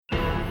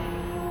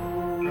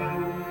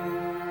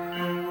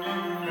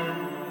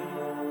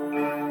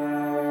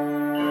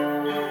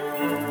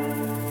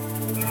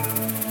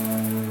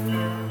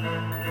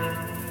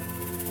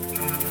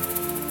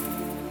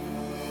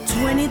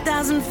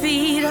2,000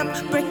 feet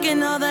up,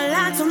 breaking all the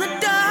lights on the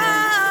doors.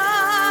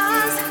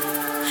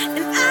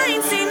 And I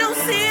ain't seen no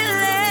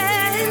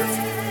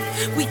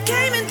ceilings. We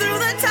came in through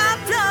the top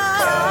floor.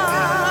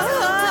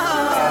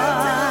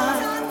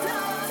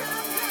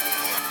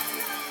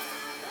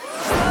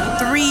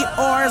 3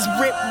 oars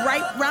rip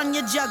right round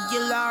your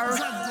jugular.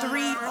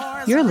 3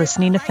 oars. You're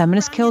listening to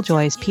Feminist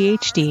Killjoys,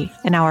 PhD,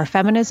 an hour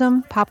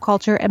feminism, pop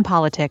culture, and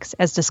politics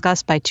as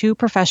discussed by 2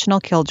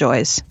 professional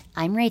killjoys.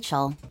 I'm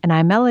Rachel. And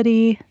I'm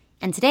Melody.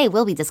 And today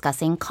we'll be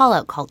discussing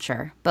call-out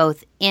culture,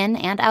 both in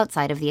and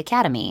outside of the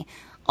Academy.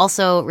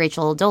 Also,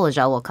 Rachel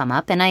Dolezal will come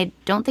up, and I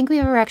don't think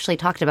we've ever actually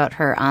talked about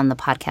her on the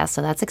podcast,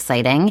 so that's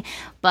exciting.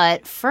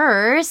 But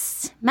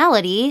first,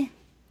 Melody,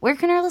 where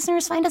can our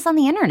listeners find us on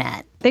the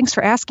internet? Thanks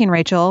for asking,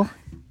 Rachel.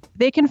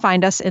 They can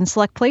find us in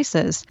select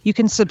places. You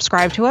can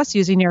subscribe to us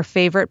using your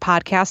favorite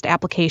podcast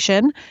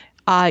application.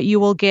 You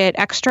will get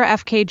extra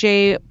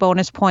FKJ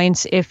bonus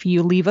points if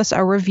you leave us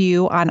a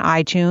review on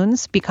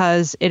iTunes,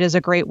 because it is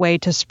a great way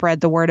to spread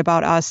the word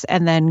about us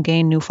and then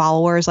gain new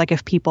followers. Like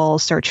if people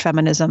search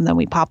feminism, then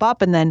we pop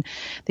up and then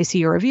they see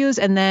your reviews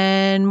and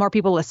then more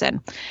people listen.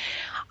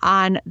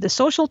 On the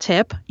social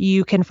tip,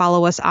 you can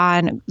follow us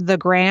on the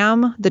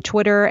Gram, the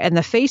Twitter, and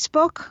the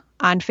Facebook.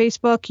 On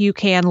Facebook, you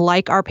can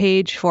like our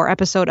page for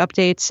episode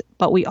updates,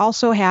 but we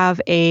also have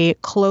a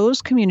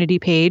closed community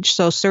page.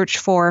 So search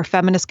for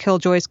Feminist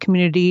Killjoys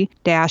Community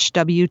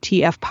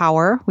 -WTF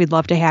Power. We'd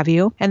love to have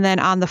you. And then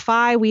on the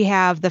Fi, we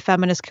have the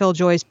Feminist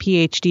Killjoys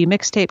PhD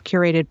mixtape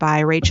curated by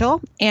Rachel.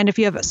 And if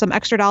you have some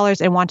extra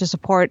dollars and want to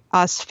support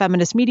us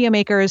feminist media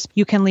makers,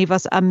 you can leave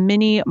us a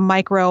mini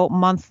micro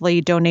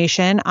monthly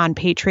donation on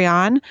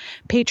Patreon.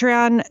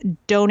 Patreon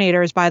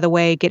donators, by the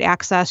way, get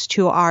access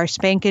to our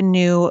spanking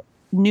new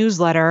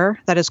newsletter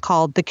that is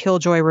called The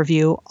Killjoy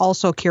Review,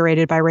 also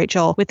curated by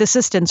Rachel with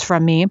assistance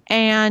from me.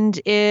 And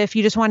if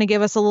you just want to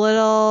give us a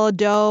little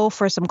dough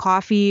for some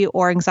coffee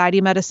or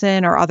anxiety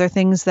medicine or other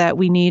things that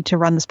we need to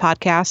run this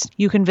podcast,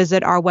 you can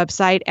visit our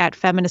website at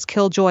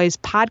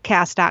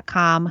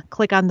feministkilljoyspodcast.com,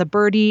 click on the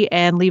birdie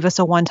and leave us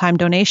a one-time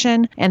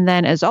donation. And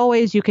then as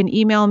always, you can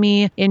email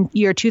me in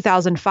year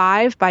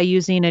 2005 by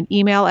using an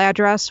email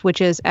address, which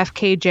is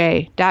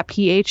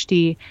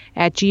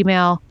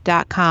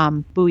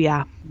fkj.phd@gmail.com.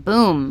 Booyah.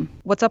 Boom.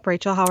 What's up,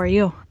 Rachel? How are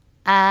you?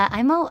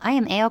 I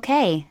am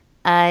A-okay.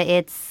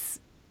 It's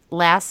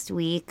last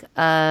week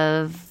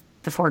of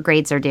before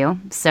grades are due.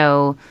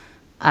 So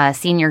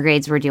senior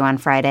grades were due on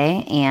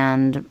Friday,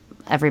 and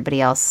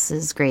everybody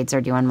else's grades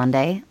are due on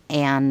Monday.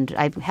 And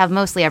I have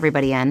mostly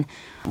everybody in,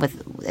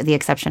 with the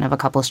exception of a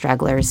couple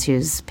stragglers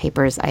whose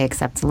papers I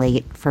accept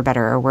late, for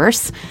better or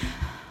worse.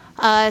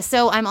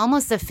 So I'm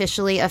almost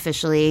officially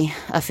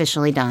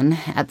done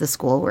at the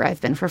school where I've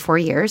been for 4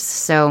 years.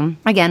 So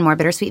again, more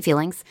bittersweet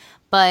feelings,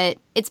 but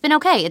it's been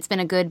okay. It's been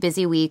a good,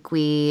 busy week.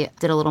 We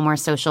did a little more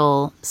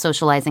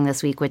socializing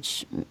this week,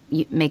 which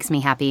makes me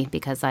happy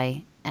because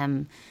I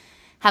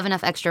have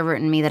enough extrovert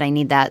in me that I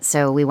need that.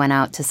 So we went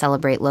out to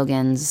celebrate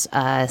Logan's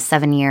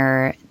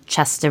 7-year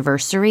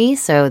chestiversary.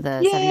 So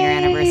the 7-year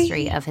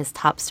anniversary of his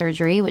top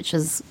surgery, which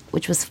was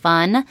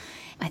fun.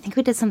 I think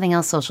we did something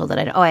else social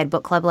that I had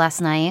book club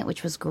last night,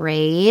 which was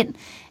great.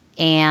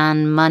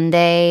 And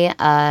Monday,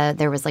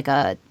 there was like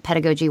a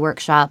pedagogy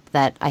workshop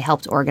that I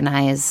helped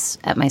organize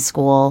at my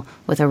school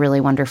with a really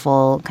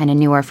wonderful kind of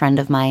newer friend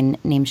of mine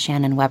named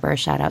Shannon Weber.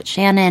 Shout out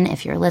Shannon.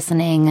 If you're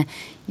listening,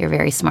 you're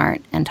very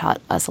smart and taught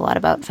us a lot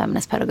about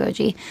feminist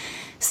pedagogy.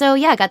 So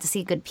yeah, I got to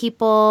see good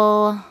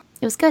people.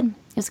 It was good.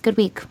 It was a good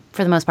week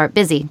for the most part.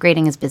 Busy.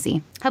 Grading is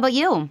busy. How about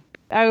you?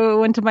 I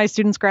went to my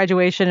students'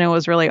 graduation. And it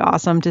was really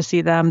awesome to see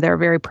them. They're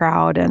very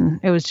proud, and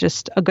it was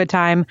just a good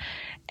time.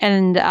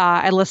 And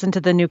I listened to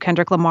the new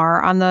Kendrick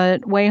Lamar on the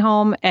way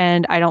home,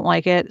 and I don't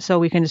like it. So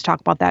we can just talk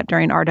about that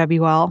during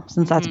RWL,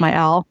 since that's my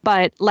L.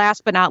 But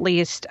last but not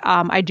least,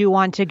 I do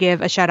want to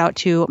give a shout out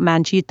to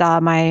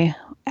Manchita, my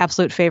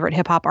absolute favorite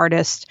hip hop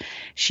artist.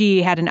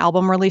 She had an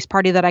album release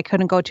party that I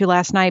couldn't go to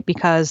last night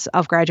because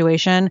of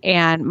graduation.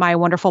 And my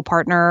wonderful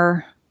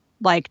partner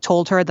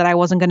told her that I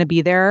wasn't going to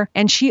be there.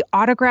 And she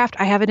autographed,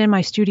 I have it in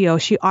my studio,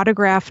 she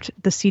autographed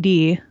the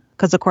CD,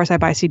 because of course I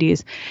buy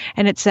CDs.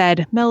 And it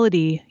said,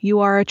 "Melody,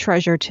 you are a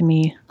treasure to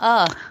me."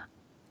 Oh,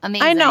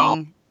 amazing. I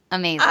know.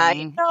 Amazing.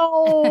 I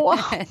know.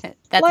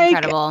 That's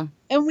incredible.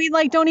 And we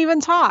don't even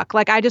talk.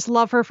 I just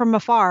love her from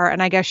afar.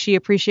 And I guess she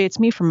appreciates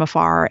me from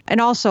afar. And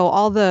also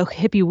all the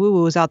hippie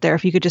woo-woos out there,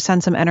 if you could just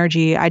send some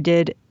energy. I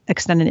did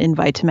extend an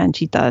invite to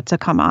Manchita to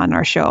come on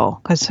our show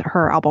because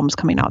her album's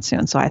coming out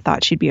soon. So I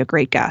thought she'd be a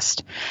great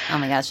guest. Oh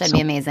my gosh, that'd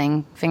be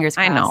amazing. Fingers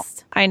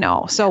crossed. I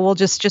know. So we'll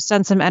just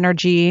send some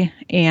energy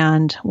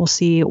and we'll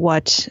see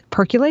what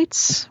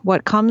percolates,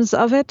 what comes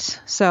of it.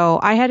 So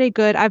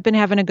I've been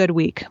having a good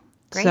week.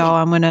 Great. So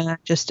I'm going to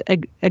just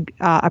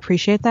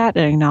appreciate that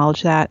and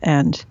acknowledge that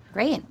and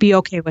be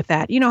okay with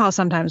that. You know how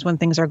sometimes when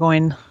things are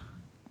going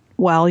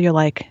well, you're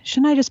like,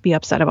 shouldn't I just be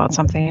upset about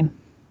something?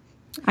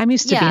 I'm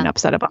used to being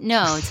upset about.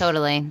 No,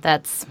 totally.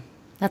 That's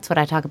what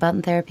I talk about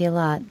in therapy a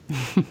lot.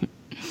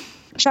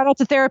 Shout out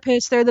to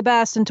therapists. They're the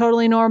best and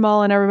totally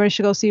normal, and everybody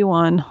should go see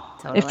one.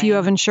 If you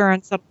have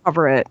insurance, that'll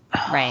cover it.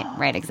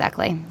 Right,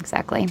 exactly.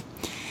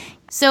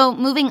 So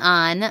moving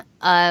on,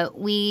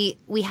 we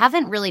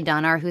haven't really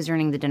done our Who's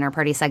Ruining the Dinner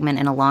Party segment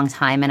in a long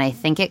time, and I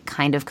think it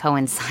kind of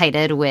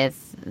coincided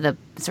with the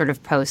sort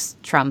of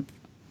post-Trump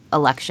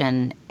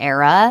election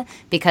era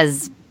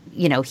because,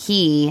 you know,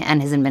 he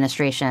and his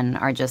administration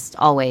are just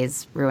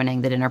always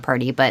ruining the dinner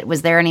party. But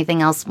was there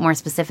anything else more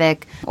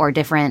specific or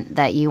different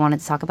that you wanted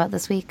to talk about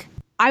this week?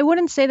 I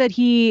wouldn't say that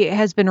he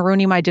has been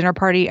ruining my dinner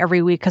party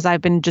every week because I've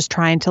been just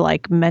trying to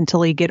like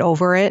mentally get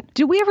over it.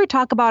 Did we ever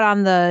talk about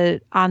on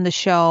the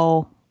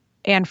show,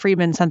 Ann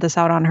Friedman sent this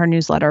out on her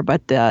newsletter,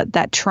 but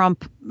that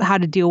Trump, how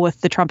to deal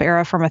with the Trump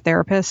era from a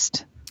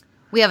therapist?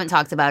 We haven't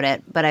talked about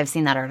it, but I've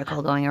seen that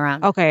article going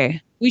around.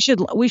 Okay. We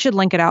should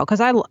link it out because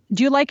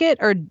do you like it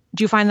or do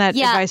you find that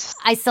advice?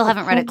 I still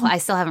haven't read it. I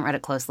still haven't read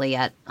it closely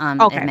yet.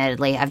 Okay.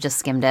 Admittedly, I've just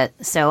skimmed it,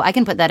 so I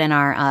can put that in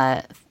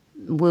our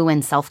woo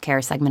and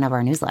self-care segment of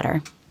our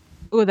newsletter.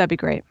 Oh, that'd be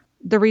great.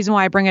 The reason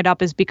why I bring it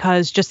up is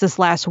because just this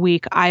last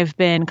week, I've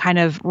been kind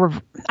of,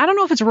 I don't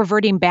know if it's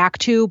reverting back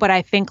to, but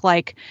I think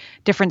like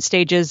different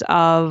stages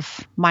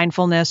of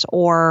mindfulness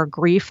or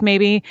grief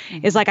maybe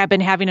is like I've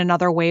been having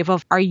another wave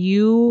of, are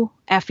you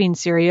effing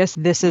serious?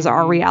 This is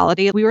our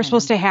reality. We were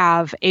supposed to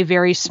have a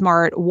very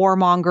smart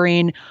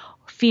warmongering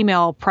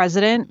female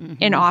president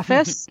in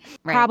office.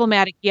 Right.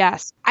 Problematic,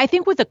 yes. I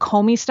think with the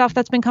Comey stuff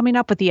that's been coming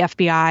up with the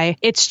FBI,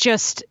 it's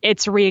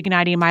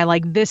reigniting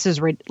my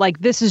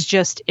this is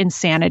just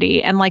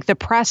insanity. And like the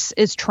press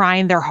is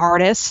trying their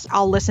hardest.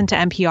 I'll listen to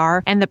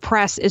NPR and the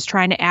press is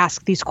trying to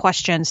ask these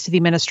questions to the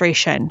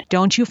administration.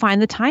 Don't you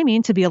find the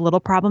timing to be a little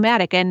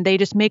problematic? And they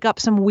just make up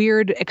some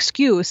weird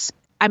excuse.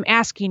 I'm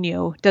asking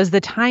you, does the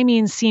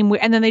timing seem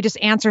weird? And then they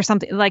just answer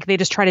something like they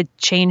just try to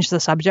change the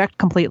subject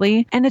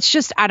completely. And it's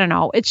just, I don't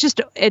know. It's just,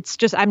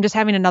 I'm just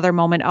having another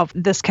moment of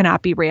this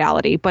cannot be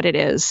reality, but it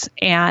is.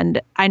 And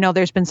I know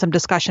there's been some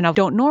discussion of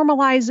don't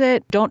normalize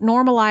it. Don't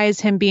normalize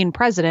him being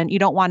president. You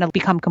don't want to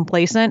become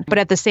complacent. But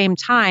at the same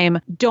time,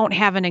 don't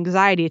have an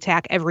anxiety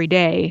attack every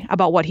day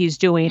about what he's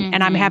doing.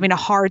 And I'm having a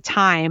hard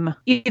time.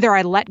 Either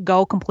I let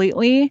go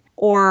completely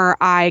or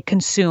I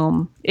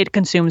consume. It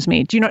consumes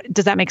me.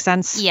 Does that make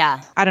sense?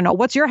 Yeah. I don't know.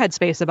 What's your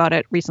headspace about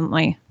it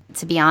recently?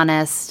 To be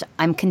honest,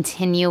 I'm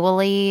continued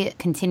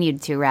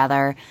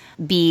to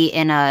be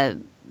in a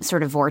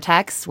sort of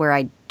vortex where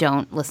I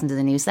don't listen to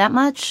the news that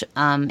much,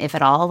 if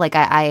at all. Like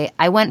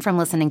I went from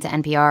listening to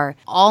NPR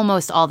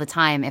almost all the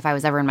time if I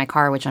was ever in my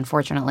car, which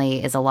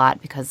unfortunately is a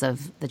lot because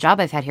of the job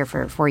I've had here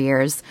for 4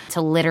 years,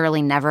 to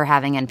literally never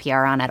having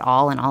NPR on at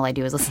all. And all I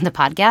do is listen to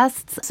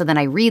podcasts. So then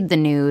I read the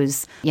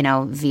news,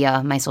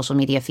 via my social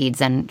media feeds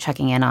and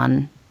checking in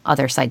on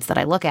other sites that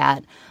I look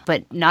at,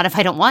 but not if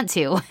I don't want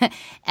to.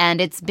 And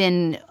it's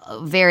been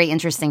very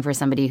interesting for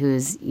somebody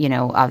who's,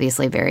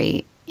 obviously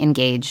very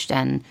engaged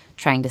and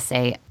trying to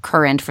stay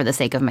current for the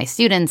sake of my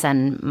students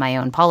and my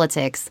own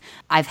politics.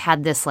 I've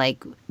had this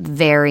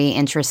very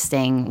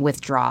interesting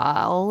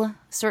withdrawal,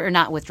 sort of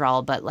not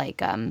withdrawal, but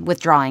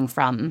withdrawing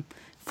from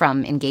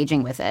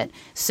engaging with it.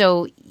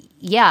 So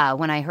yeah,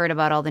 when I heard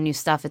about all the new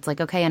stuff, it's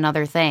okay,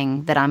 another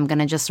thing that I'm going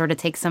to just sort of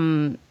take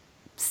some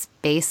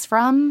space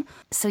from.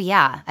 So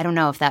yeah, I don't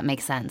know if that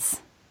makes sense.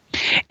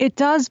 It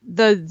does.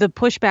 The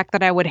pushback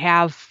that I would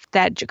have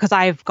because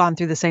I've gone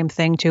through the same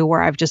thing too,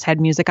 where I've just had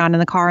music on in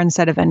the car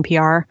instead of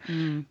NPR.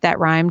 That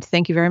rhymed.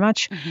 Thank you very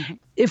much.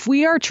 If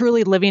we are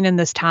truly living in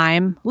this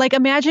time,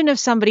 imagine if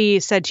somebody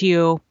said to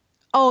you,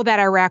 oh, that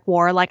Iraq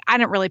war, I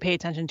didn't really pay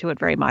attention to it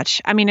very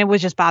much. I mean, it was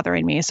just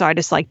bothering me. So I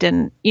just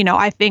didn't,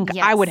 I think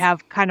I would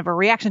have kind of a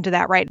reaction to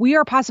that, right? We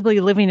are possibly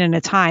living in a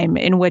time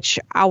in which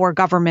our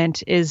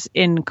government is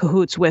in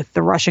cahoots with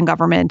the Russian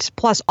government,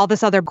 plus all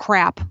this other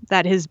crap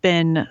that has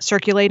been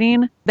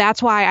circulating.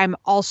 That's why I'm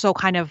also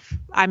kind of,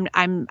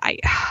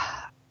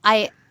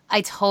 I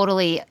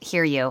totally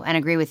hear you and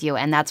agree with you.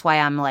 And that's why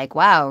I'm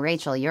wow,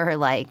 Rachel,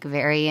 you're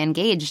very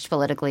engaged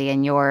politically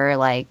and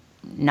you're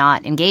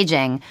not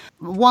engaging.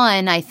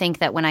 One, I think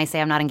that when I say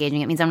I'm not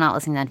engaging, it means I'm not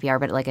listening to NPR,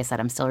 but like I said,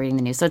 I'm still reading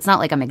the news. So it's not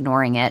like I'm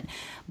ignoring it.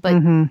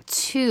 But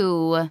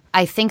two,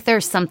 I think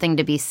there's something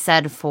to be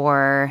said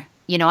for,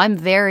 I'm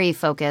very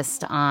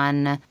focused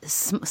on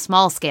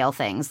small scale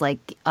things.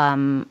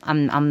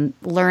 I'm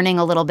learning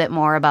a little bit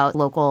more about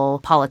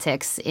local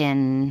politics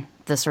in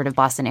the sort of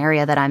Boston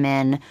area that I'm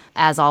in,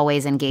 as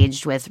always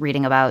engaged with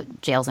reading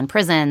about jails and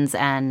prisons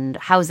and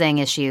housing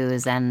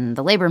issues and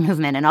the labor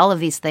movement and all of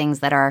these things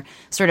that are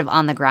sort of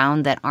on the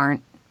ground that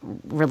aren't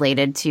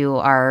related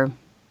to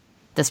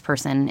this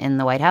person in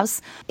the White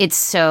House. It's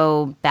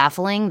so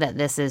baffling that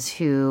this is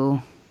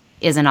who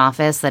is in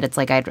office that it's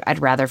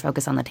I'd rather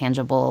focus on the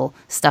tangible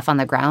stuff on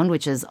the ground,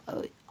 which is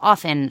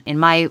often in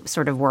my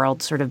sort of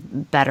world sort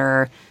of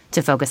better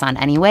to focus on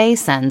anyway,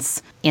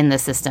 since in the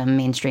system,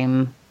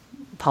 mainstream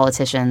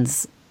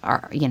politicians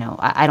are,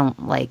 I don't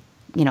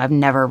I've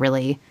never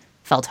really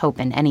felt hope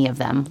in any of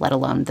them, let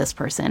alone this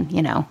person,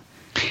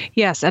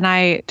 Yes, and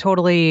I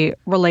totally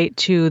relate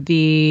to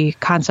the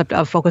concept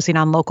of focusing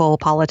on local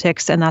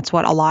politics. And that's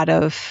what a lot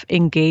of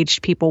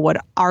engaged people would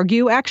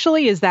argue,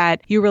 actually, is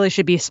that you really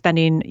should be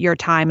spending your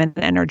time and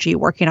energy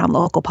working on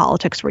local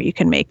politics where you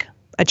can make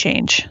a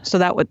change. So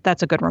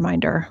that's a good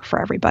reminder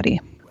for everybody.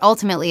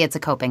 Ultimately, it's a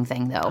coping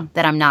thing, though,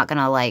 that I'm not going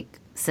to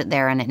sit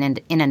there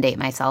and inundate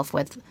myself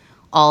with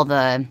all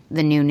the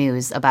new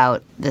news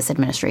about this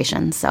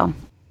administration. So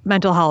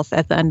mental health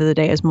at the end of the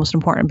day is most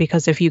important,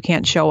 because if you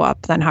can't show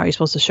up, then how are you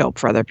supposed to show up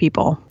for other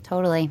people?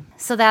 Totally.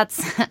 So that's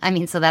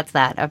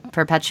that, a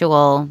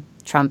perpetual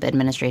Trump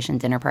administration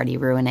dinner party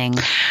ruining.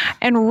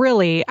 And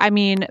really, I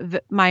mean,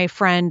 my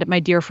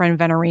dear friend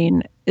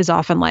Venerine is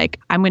often like,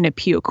 I'm going to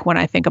puke when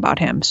I think about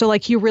him. So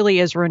he really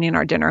is ruining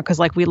our dinner, because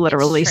we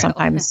literally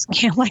sometimes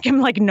can't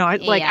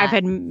I've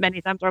had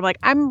many times where I'm like,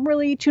 I'm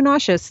really too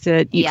nauseous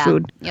to eat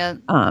food. Yeah.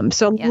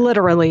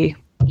 Literally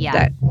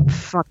that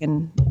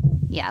fucking,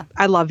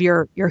 I love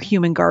your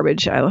human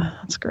garbage.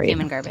 That's great.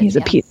 Human garbage. He's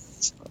a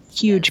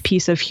huge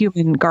piece of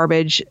human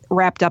garbage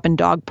wrapped up in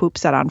dog poop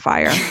set on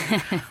fire.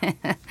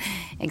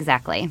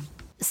 Exactly.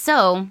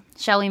 So,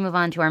 shall we move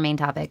on to our main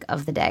topic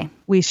of the day?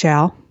 We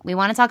shall. We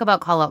want to talk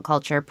about call-out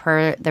culture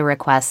per the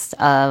request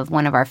of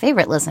one of our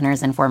favorite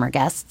listeners and former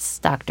guests,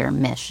 Dr.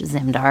 Mish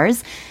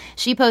Zimdars.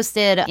 She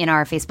posted in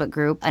our Facebook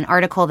group an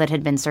article that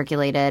had been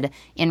circulated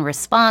in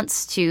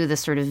response to the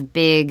sort of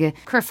big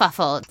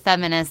kerfuffle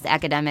feminist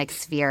academic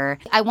sphere.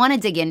 I want to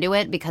dig into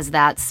it because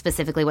that's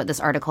specifically what this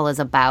article is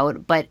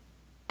about, but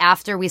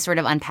after we sort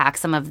of unpack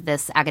some of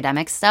this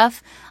academic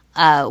stuff,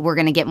 we're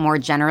going to get more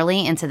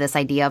generally into this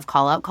idea of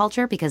call-out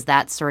culture, because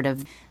that's sort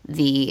of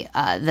the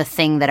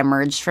thing that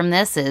emerged from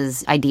this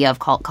is idea of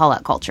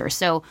call-out culture.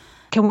 So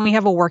can we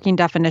have a working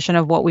definition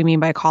of what we mean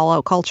by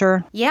call-out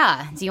culture?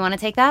 Yeah. Do you want to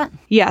take that?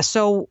 Yeah.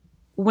 So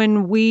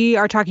when we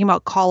are talking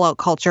about call-out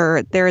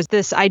culture, there's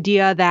this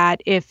idea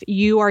that if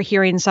you are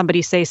hearing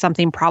somebody say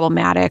something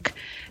problematic,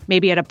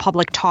 maybe at a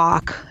public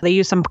talk, they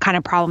use some kind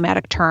of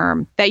problematic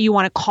term, that you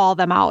want to call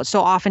them out.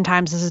 So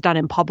oftentimes this is done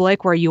in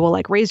public, where you will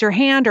raise your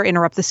hand or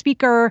interrupt the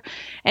speaker.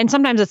 And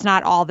sometimes it's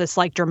not all this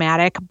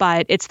dramatic,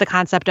 but it's the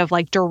concept of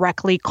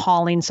directly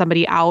calling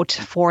somebody out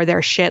for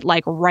their shit,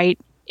 right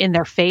in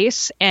their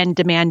face, and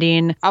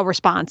demanding a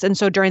response. And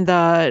so during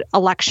the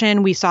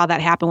election, we saw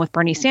that happen with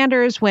Bernie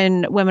Sanders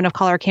when women of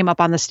color came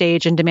up on the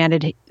stage and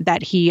demanded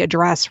that he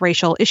address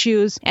racial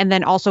issues. And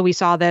then also we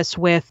saw this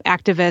with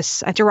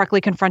activists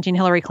directly confronting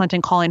Hillary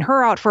Clinton, calling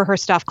her out for her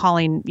stuff,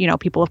 calling,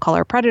 people of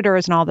color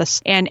predators and all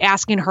this, and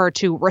asking her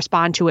to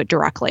respond to it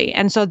directly.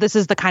 And so this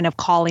is the kind of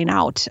calling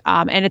out.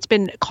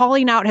 And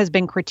calling out has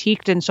been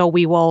critiqued. And so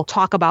we will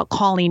talk about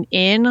calling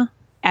in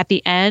at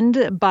the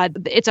end, but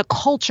it's a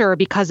culture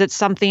because it's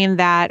something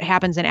that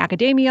happens in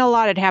academia a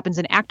lot. It happens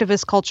in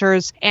activist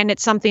cultures, and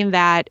it's something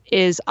that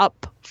is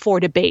up for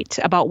debate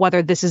about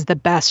whether this is the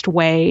best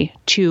way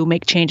to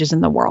make changes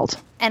in the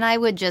world. And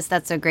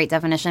that's a great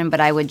definition, but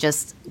I would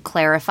just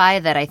clarify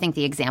that I think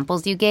the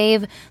examples you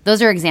gave,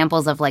 those are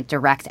examples of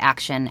direct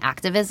action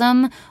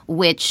activism,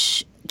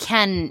 which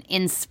can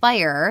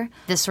inspire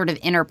this sort of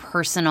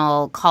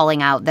interpersonal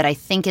calling out that I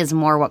think is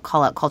more what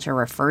call-out culture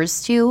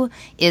refers to,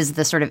 is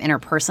the sort of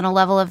interpersonal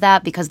level of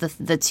that, because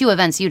the two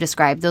events you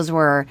described, those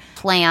were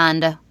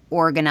planned,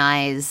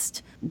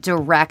 organized,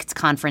 direct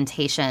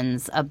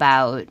confrontations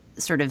about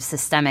sort of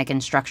systemic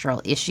and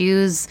structural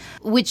issues,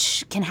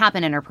 which can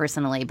happen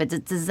interpersonally.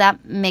 But does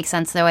that make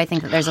sense, though? I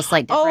think that there's a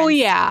slight difference. Oh,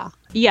 yeah.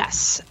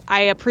 Yes,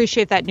 I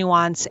appreciate that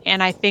nuance.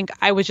 And I think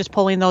I was just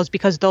pulling those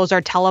because those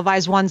are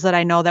televised ones that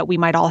I know that we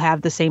might all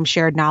have the same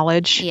shared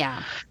knowledge.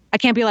 Yeah. I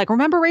can't be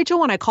remember, Rachel,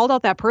 when I called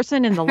out that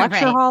person in the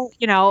lecture hall,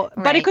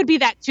 but it could be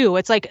that too.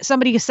 It's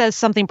somebody says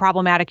something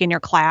problematic in your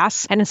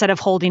class, and instead of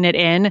holding it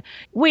in,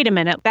 wait a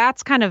minute,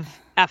 that's kind of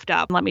effed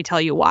up. Let me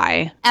tell you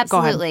why.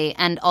 Absolutely.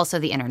 And also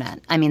the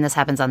internet. I mean, this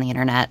happens on the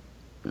internet.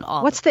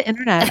 What's the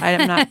internet?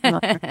 I'm not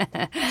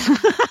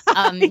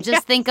familiar.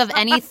 Just think of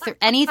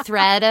any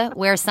thread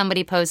where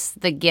somebody posts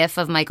the GIF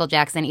of Michael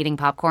Jackson eating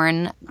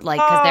popcorn,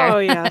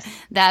 yes.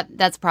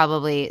 that's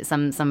probably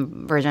some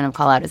version of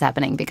call out is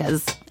happening,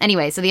 because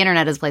anyway, so the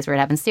internet is a place where it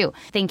happens too.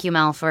 Thank you,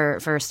 Mel,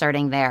 for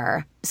starting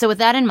there. So with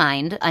that in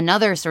mind,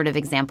 another sort of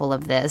example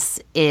of this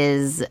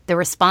is the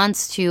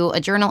response to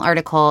a journal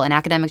article, an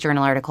academic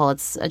journal article.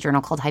 It's a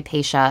journal called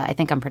Hypatia, I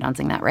think I'm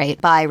pronouncing that right,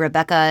 by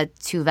Rebecca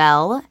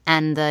Tuvel,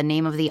 and the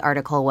name of the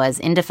article was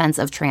In Defense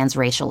of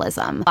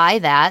Transracialism. By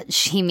that,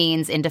 she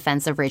means in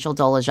defense of Rachel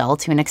Dolezal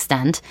to an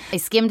extent. I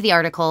skimmed the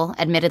article,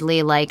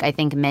 admittedly, I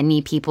think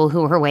many people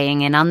who were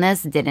weighing in on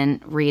this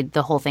didn't read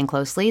the whole thing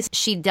closely.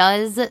 She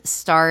does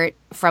start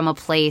from a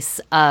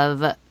place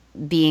of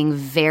being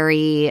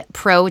very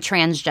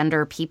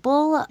pro-transgender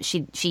people.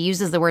 She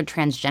uses the word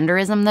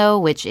transgenderism, though,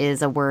 which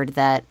is a word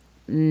that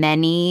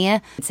many,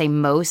 I'd say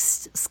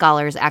most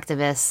scholars,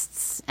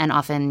 activists, and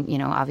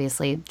often,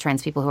 obviously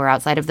trans people who are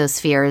outside of those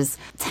spheres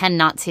tend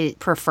not to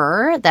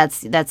prefer.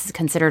 That's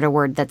considered a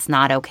word that's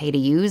not okay to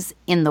use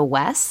in the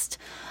West,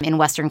 in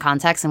Western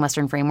contexts and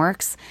Western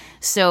frameworks.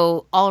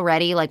 So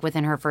already, like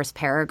within her first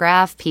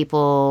paragraph,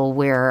 people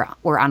were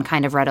on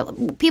kind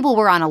of people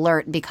were on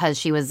alert because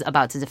she was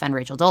about to defend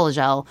Rachel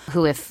Dolezal,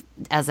 who, if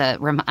as a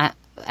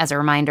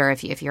reminder,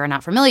 if you're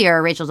not familiar,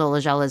 Rachel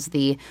Dolezal is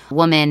the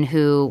woman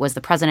who was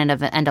the president of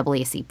the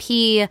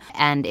NAACP,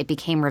 and it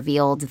became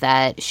revealed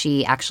that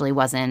she actually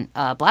wasn't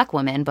a black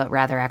woman, but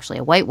rather actually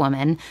a white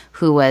woman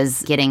who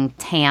was getting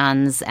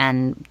tans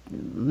and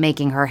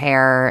making her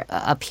hair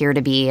appear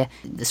to be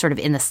sort of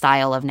in the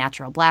style of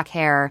natural black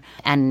hair,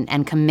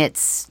 and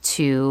commits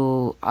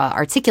to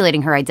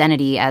articulating her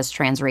identity as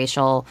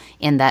transracial,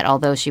 in that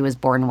although she was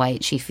born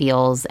white, she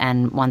feels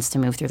and wants to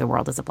move through the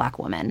world as a black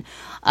woman.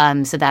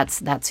 So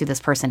that's who this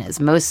person is.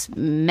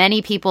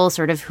 Many people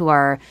sort of who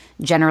are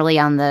generally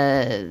on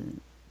the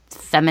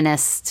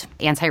feminist,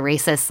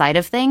 anti-racist side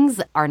of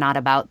things are not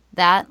about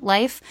that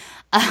life,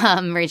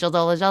 Rachel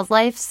Dolezal's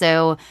life.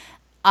 So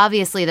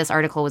obviously this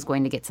article was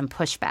going to get some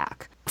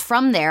pushback.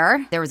 From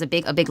there was a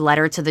big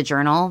letter to the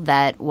Journal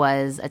that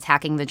was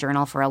attacking the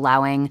Journal for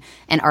allowing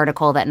an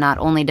article that not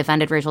only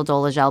defended Rachel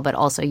Dolezal, but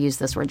also used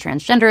this word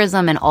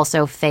transgenderism, and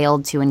also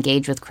failed to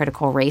engage with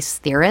critical race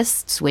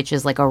theorists, which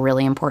is like a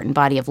really important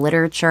body of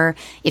literature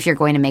if you're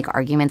going to make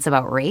arguments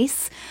about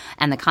race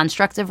and the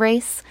construct of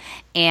race,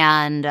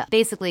 and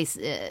basically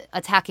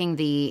attacking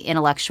the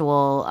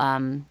intellectual,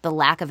 the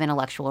lack of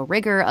intellectual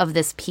rigor of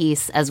this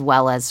piece, as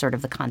well as sort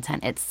of the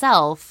content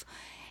itself.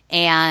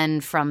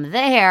 And from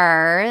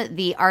there,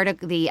 the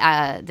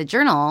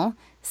Journal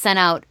sent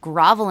out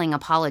groveling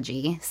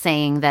apology,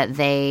 saying that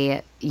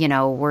they,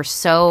 were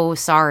so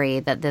sorry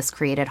that this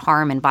created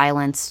harm and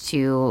violence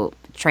to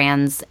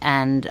trans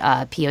and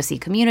POC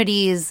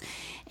communities,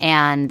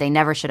 and they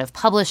never should have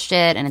published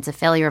it, and it's a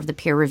failure of the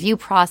peer review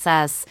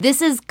process.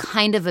 This is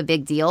kind of a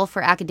big deal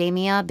for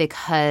academia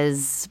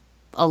because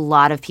a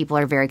lot of people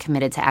are very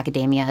committed to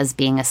academia as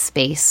being a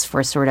space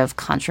for sort of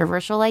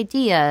controversial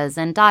ideas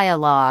and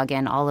dialogue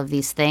and all of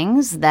these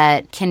things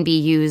that can be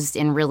used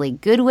in really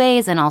good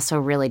ways and also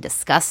really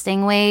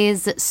disgusting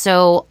ways.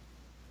 So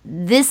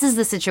this is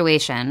the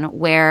situation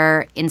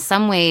where, in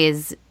some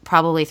ways,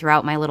 probably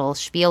throughout my little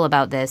spiel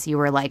about this, you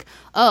were like,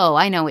 oh,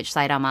 I know which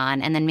side I'm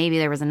on. And then maybe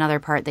there was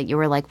another part that you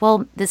were like,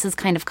 well, this is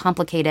kind of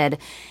complicated.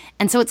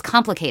 And so it's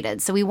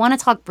complicated. So we want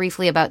to talk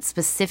briefly about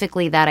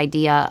specifically that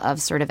idea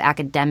of sort of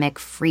academic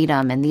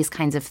freedom and these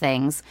kinds of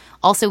things.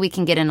 Also, we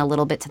can get in a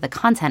little bit to the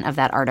content of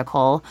that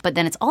article, but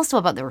then it's also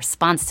about the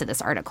response to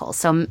this article.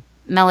 So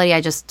Melody,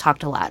 I just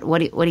talked a lot. What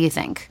do you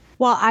think?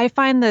 Well, I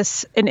find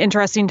this an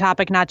interesting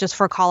topic, not just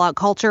for call-out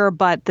culture,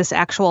 but this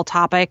actual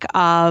topic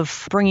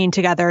of bringing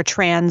together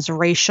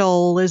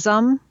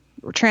transracialism,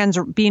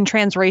 being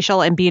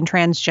transracial and being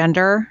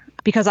transgender,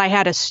 because I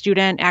had a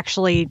student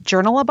actually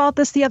journal about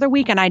this the other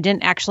week, and I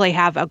didn't actually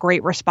have a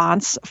great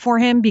response for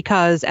him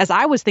because as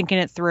I was thinking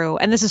it through,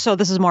 and this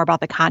is more about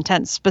the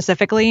content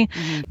specifically,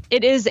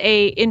 It is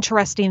a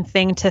interesting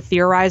thing to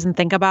theorize and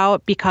think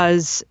about,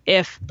 because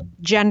if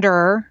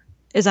gender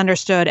is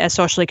understood as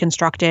socially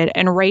constructed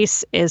and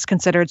race is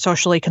considered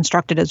socially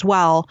constructed as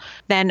well,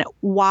 then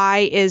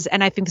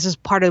and I think this is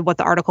part of what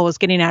the article was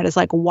getting at, is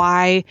like,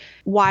 why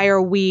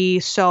are we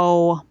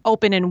so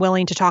open and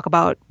willing to talk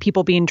about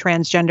people being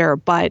transgender,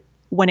 but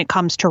when it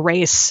comes to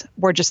race,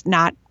 we're just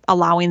not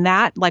allowing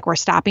that, like we're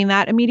stopping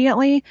that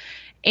immediately.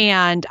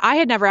 And I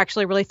had never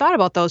actually really thought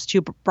about those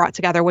two brought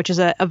together, which is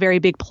a very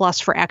big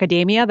plus for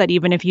academia, that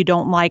even if you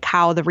don't like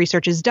how the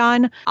research is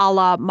done, a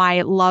la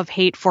my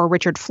love-hate for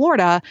Richard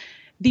Florida,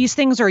 these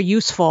things are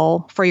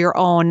useful for your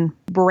own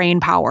brain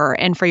power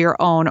and for your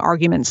own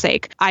argument's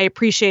sake. I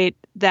appreciate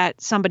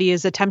that somebody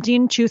is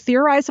attempting to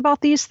theorize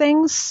about these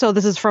things. So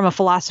this is from a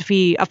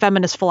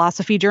feminist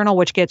philosophy journal,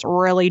 which gets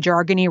really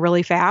jargony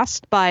really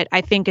fast. But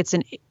I think it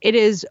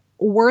is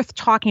worth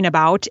talking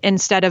about,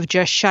 instead of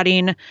just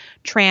shutting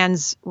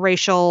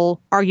transracial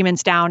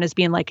arguments down as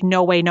being like,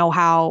 no way, no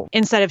how,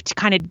 instead of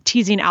kind of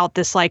teasing out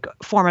this like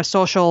form of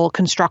social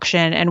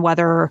construction and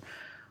whether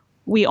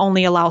we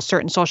only allow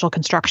certain social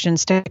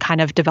constructions to kind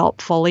of develop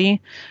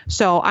fully.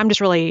 So I'm just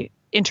really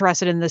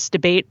interested in this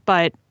debate.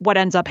 But what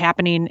ends up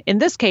happening in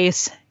this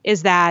case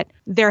is that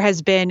there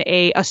has been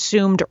a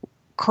assumed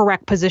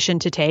correct position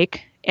to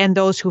take, and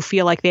those who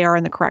feel like they are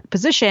in the correct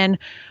position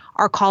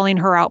are calling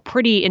her out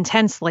pretty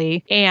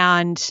intensely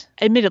and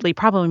admittedly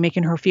probably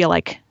making her feel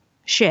like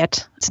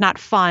shit. It's not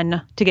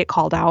fun to get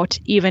called out,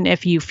 even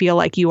if you feel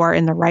like you are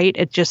in the right.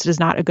 It just is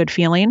not a good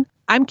feeling.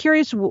 I'm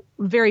curious,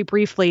 very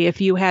briefly,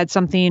 if you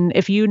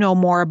know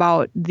more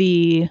about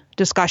the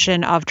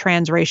discussion of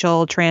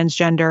transracial,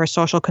 transgender,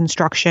 social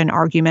construction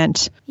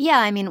argument. Yeah,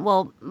 I mean,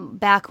 well,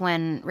 back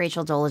when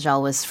Rachel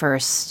Dolezal was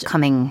first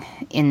coming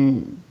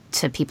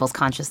into people's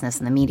consciousness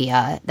in the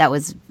media, that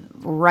was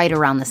right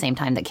around the same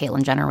time that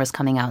Caitlyn Jenner was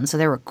coming out. And so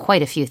there were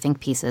quite a few think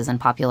pieces and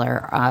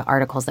popular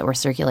articles that were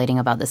circulating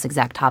about this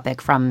exact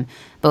topic from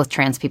both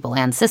trans people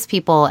and cis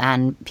people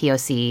and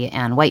POC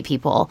and white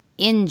people.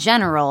 In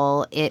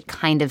general, it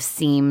kind of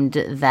seemed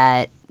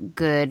that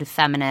good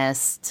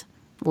feminist,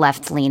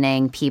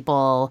 left-leaning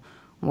people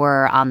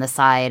were on the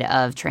side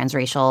of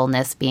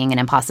transracialness being an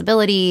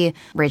impossibility.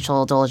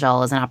 Rachel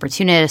Dolezal is an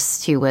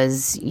opportunist who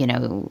was,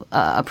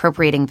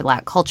 appropriating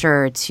Black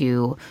culture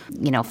to,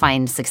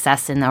 find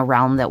success in a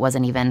realm that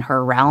wasn't even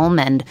her realm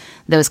and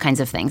those kinds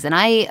of things. And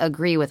I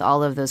agree with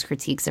all of those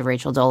critiques of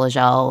Rachel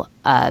Dolezal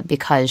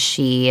because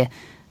she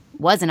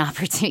was an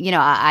opportunity.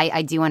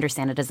 I do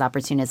understand it as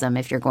opportunism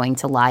if you're going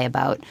to lie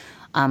about,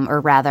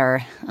 or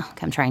rather,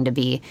 I'm trying to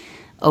be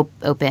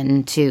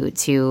open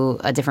to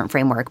a different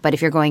framework. But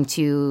if you're going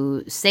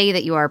to say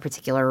that you are a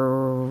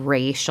particular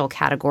racial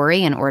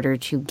category in order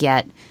to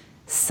get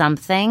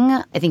something,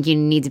 I think you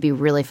need to be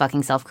really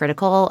fucking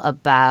self-critical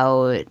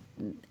about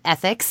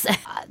ethics.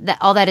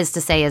 All that is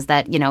to say is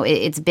that,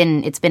 it's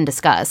been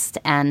discussed.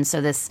 And so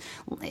this,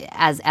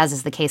 as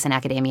is the case in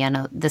academia,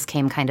 and this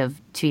came kind of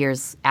 2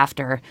 years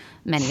after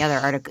many other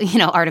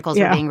articles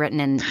were being written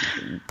in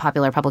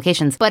popular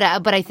publications. But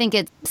I think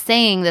it's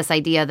saying this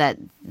idea that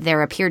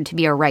there appeared to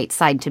be a right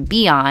side to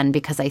be on,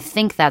 because I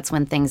think that's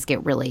when things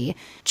get really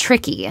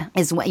tricky.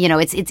 Is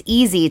it's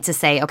easy to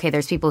say, okay,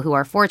 there's people who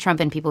are for Trump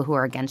and people who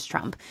are against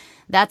Trump.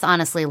 That's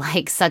honestly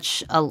like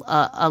such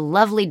a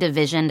lovely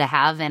division to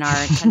have in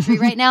our country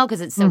right now,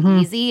 because it's so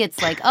easy.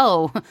 It's like,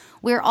 oh,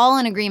 we're all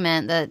in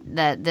agreement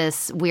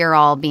that we're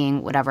all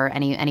being whatever,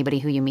 anybody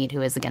who you meet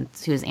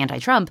who's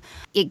anti-Trump.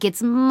 It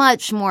gets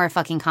much more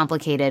fucking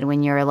complicated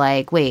when you're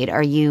like, wait,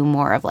 are you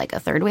more of like a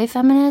third wave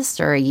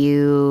feminist, or are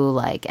you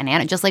like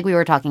just like we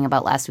were talking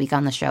about last week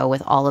on the show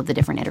with all of the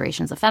different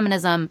iterations of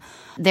feminism?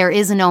 There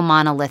is no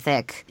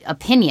monolithic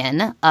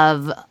opinion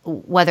of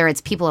whether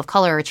it's people of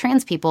color or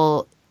trans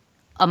people.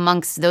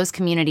 Amongst those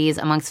communities,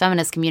 amongst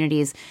feminist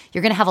communities,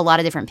 you're going to have a lot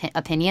of different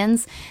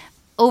opinions.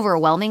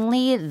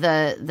 Overwhelmingly,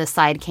 the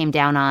side came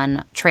down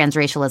on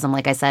transracialism,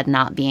 like I said,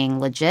 not being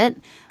legit,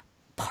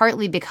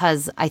 partly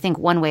because I think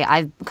one way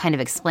I've kind of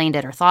explained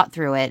it or thought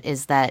through it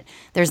is that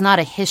there's not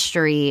a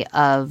history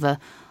of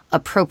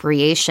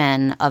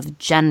appropriation of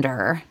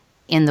gender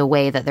in the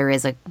way that there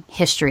is a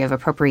history of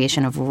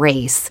appropriation of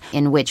race,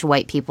 in which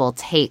white people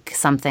take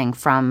something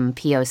from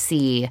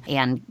POC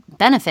and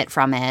benefit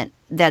from it.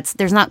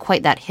 There's not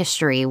quite that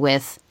history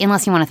with,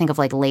 unless you want to think of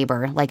like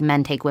labor, like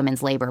men take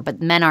women's labor,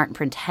 but men aren't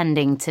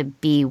pretending to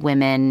be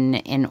women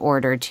in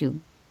order to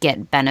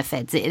get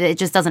benefits. It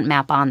just doesn't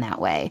map on that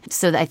way.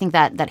 So I think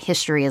that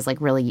history is like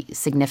really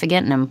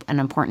significant and an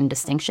important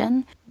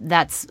distinction.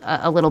 That's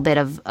a little bit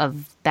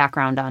of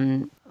background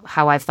on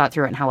how I've thought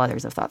through it and how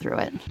others have thought through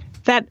it.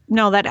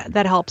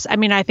 That helps. I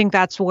mean, I think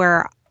that's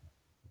where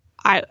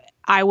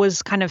I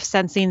was kind of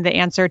sensing the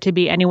answer to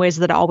be anyways,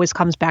 that it always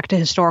comes back to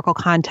historical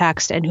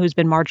context and who's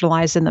been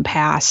marginalized in the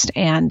past.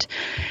 And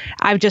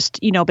I've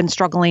just, been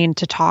struggling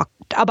to talk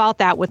about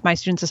that with my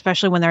students,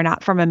 especially when they're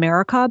not from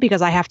America,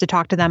 because I have to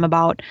talk to them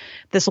about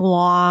this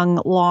long,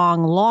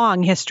 long,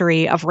 long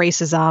history of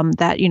racism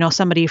that,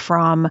 somebody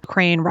from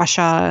Ukraine,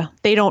 Russia,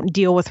 they don't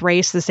deal with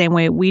race the same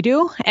way we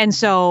do. And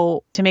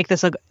so to make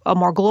this a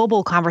more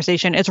global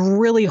conversation, it's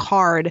really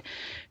hard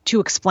to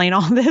explain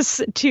all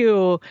this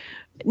to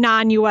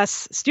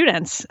non-U.S.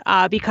 students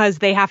because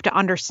they have to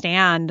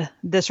understand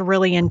this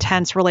really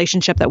intense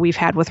relationship that we've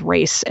had with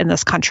race in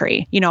this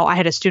country. I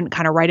had a student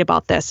kind of write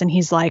about this, and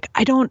he's like,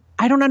 I don't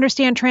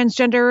understand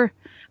transgender,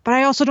 but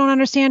I also don't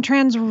understand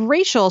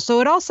transracial.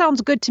 So it all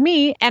sounds good to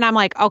me. And I'm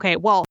like, okay,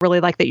 well,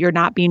 really like that you're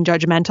not being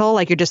judgmental,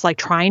 like you're just like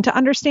trying to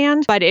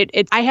understand. But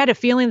I had a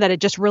feeling that it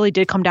just really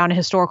did come down to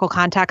historical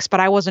context, but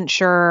I wasn't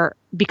sure,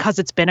 because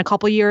it's been a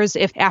couple years,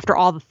 if after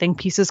all the think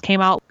pieces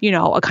came out,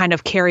 a kind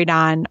of carried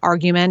on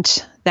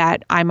argument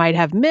that I might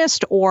have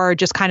missed or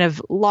just kind of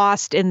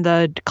lost in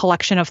the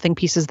collection of think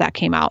pieces that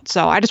came out.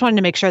 So I just wanted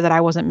to make sure that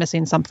I wasn't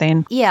missing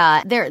something.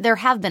 Yeah, there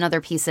have been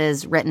other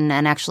pieces written,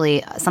 and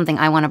actually something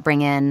I want to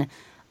bring in.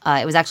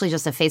 It was actually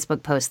just a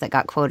Facebook post that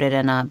got quoted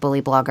in a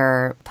Bully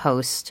Blogger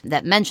post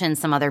that mentioned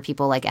some other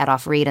people like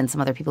Adolph Reed and some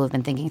other people who've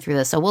been thinking through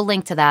this. So we'll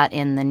link to that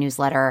in the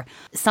newsletter.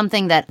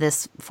 Something that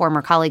this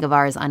former colleague of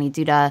ours, Ani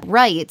Duda,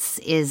 writes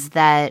is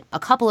that a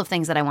couple of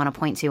things that I want to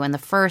point to. And the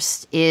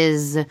first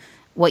is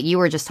what you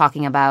were just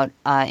talking about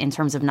in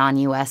terms of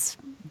non-U.S.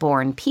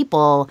 born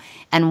people.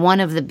 And one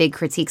of the big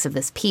critiques of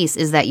this piece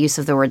is that use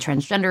of the word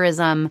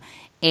transgenderism.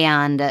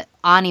 And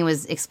Ani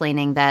was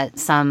explaining that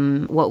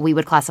some what we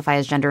would classify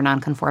as gender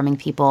nonconforming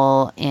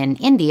people in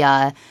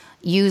India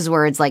use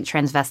words like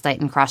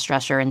transvestite and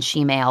crossdresser and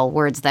she-male,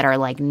 words that are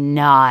like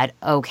not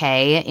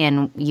okay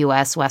in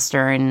U.S.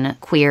 Western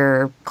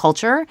queer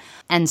culture.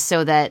 And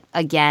so that,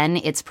 again,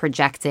 it's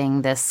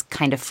projecting this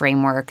kind of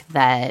framework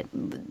that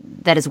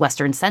is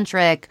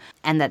Western-centric,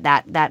 and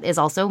that is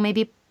also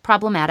maybe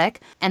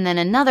problematic. And then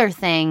another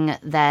thing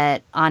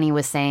that Ani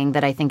was saying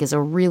that I think is a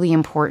really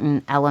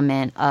important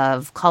element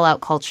of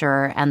call-out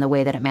culture and the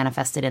way that it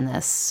manifested in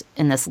this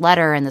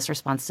letter and this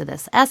response to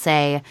this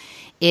essay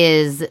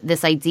is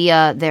this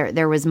idea.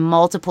 There was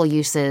multiple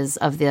uses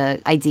of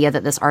the idea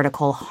that this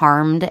article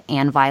harmed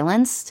and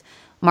violenced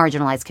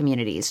marginalized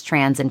communities,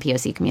 trans and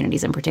POC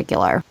communities in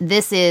particular.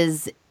 This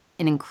is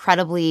an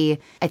incredibly,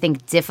 I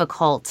think,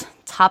 difficult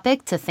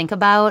topic to think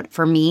about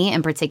for me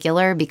in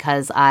particular,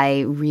 because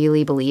I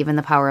really believe in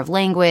the power of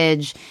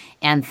language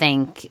and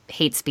think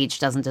hate speech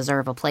doesn't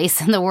deserve a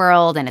place in the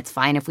world, and it's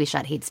fine if we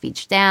shut hate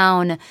speech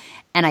down.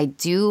 And I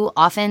do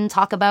often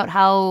talk about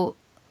how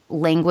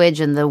language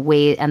and the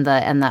way and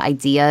the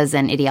ideas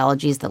and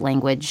ideologies that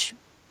language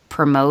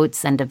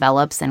promotes and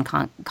develops and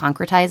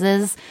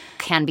concretizes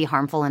can be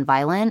harmful and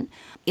violent.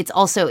 It's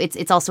also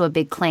a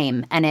big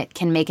claim, and it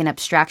can make an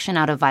abstraction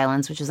out of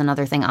violence, which is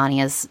another thing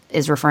Ani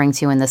is referring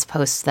to in this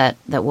post that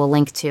we'll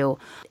link to.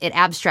 It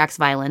abstracts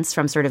violence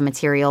from sort of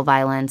material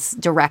violence,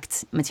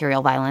 direct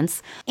material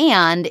violence,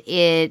 and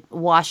it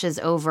washes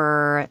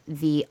over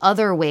the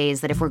other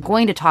ways that if we're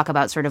going to talk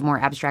about sort of more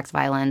abstract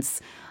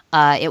violence,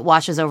 it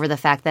washes over the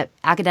fact that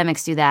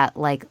academics do that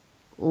like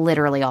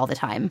literally all the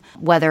time,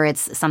 whether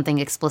it's something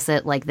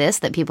explicit like this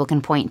that people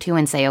can point to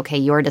and say, okay,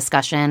 your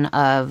discussion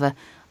of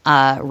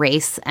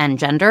race and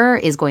gender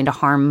is going to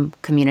harm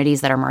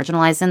communities that are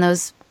marginalized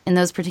in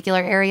those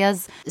particular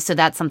areas. So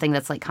that's something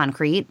that's like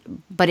concrete.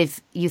 But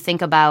if you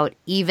think about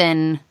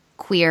even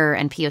queer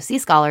and POC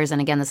scholars,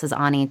 and again, this is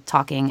Ani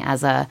talking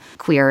as a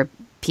queer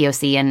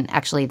POC, and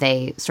actually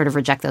they sort of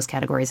reject those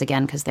categories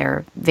again because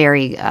they're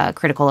very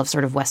critical of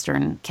sort of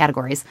Western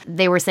categories.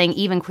 They were saying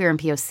even queer and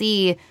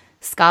POC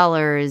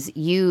scholars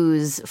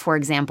use, for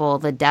example,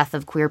 the death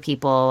of queer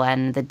people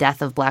and the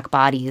death of Black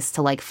bodies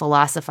to like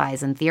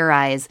philosophize and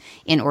theorize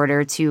in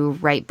order to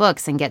write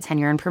books and get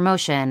tenure and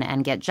promotion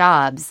and get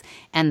jobs.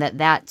 And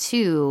that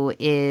too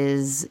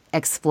is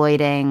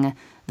exploiting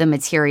the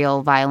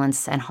material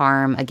violence and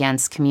harm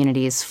against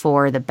communities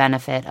for the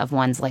benefit of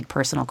one's like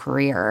personal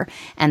career,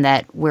 and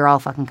that we're all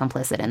fucking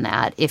complicit in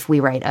that if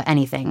we write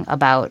anything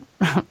about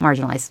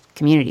marginalized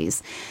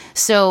communities.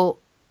 So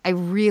I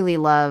really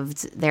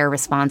loved their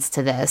response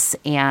to this,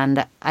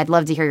 and I'd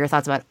love to hear your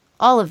thoughts about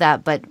all of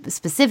that. But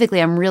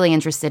specifically, I'm really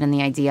interested in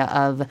the idea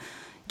of,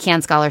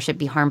 can scholarship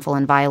be harmful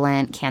and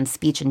violent? Can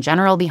speech in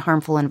general be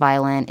harmful and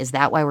violent? Is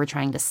that why we're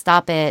trying to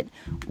stop it?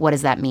 What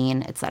does that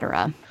mean, et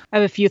cetera? I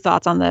have a few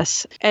thoughts on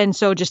this. And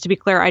so just to be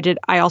clear,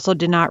 I also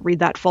did not read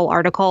that full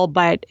article,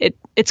 but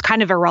it's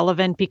kind of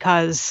irrelevant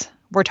because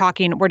we're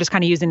just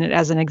kind of using it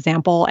as an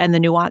example, and the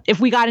nuance. If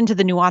we got into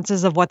the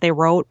nuances of what they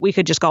wrote, we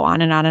could just go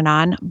on and on and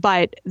on.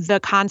 But the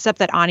concept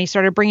that Ani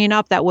started bringing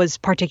up that was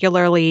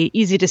particularly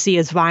easy to see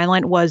as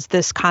violent was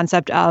this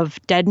concept of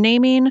dead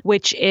naming,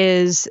 which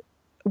is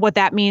what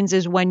that means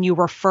is when you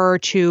refer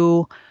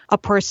to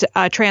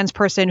a trans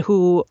person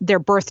who their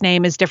birth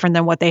name is different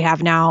than what they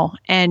have now.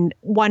 And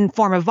one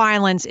form of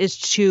violence is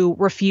to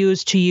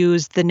refuse to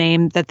use the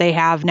name that they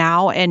have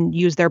now and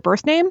use their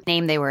birth name.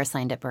 Name they were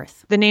assigned at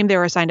birth. The name they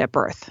were assigned at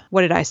birth.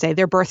 What did I say?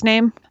 Their birth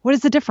name? What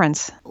is the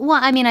difference? Well,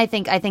 I mean, I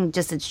think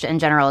just in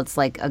general, it's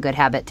like a good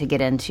habit to get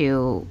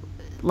into,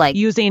 like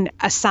using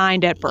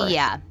assigned at birth.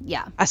 Yeah.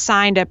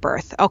 Assigned at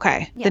birth.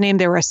 Okay. Yeah. The name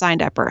they were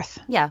assigned at birth.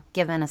 Yeah,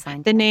 given,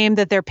 assigned. The name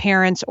that their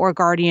parents or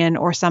guardian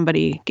or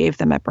somebody gave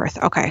them at birth.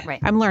 Okay. Right.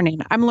 I'm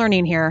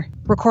learning here.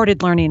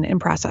 Recorded learning in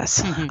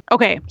process. Mm-hmm.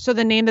 Okay. So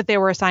the name that they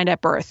were assigned at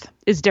birth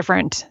is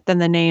different than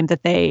the name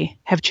that they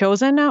have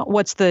chosen.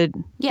 What's the...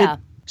 Yeah.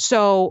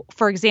 So,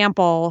 for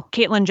example,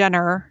 Caitlyn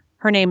Jenner,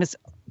 her name is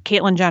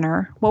Caitlyn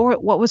Jenner.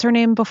 What was her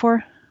name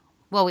before?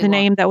 Well, the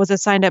name that was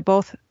assigned at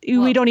both.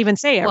 We don't even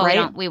say it,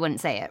 right? We wouldn't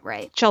say it,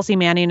 right? Chelsea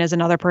Manning is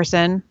another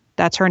person.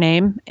 That's her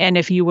name. And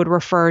if you would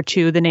refer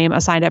to the name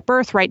assigned at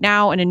birth right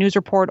now in a news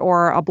report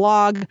or a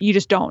blog, you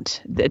just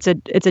don't. It's a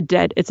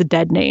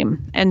dead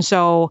name. And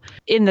so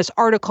in this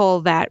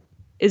article that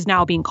is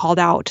now being called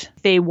out,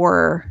 they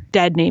were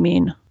dead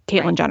naming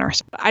Caitlyn Jenner.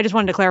 I just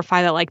wanted to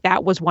clarify that like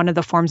that was one of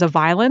the forms of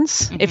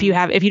violence. Mm-hmm.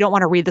 If you don't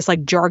want to read this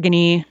like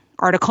jargony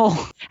article.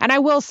 And I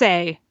will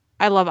say,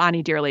 I love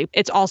Ani dearly.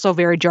 It's also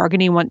very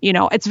jargony when,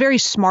 it's very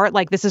smart.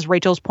 Like this is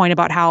Rachel's point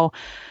about how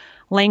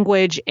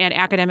language and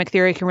academic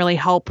theory can really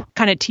help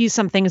kind of tease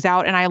some things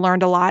out. And I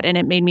learned a lot and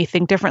it made me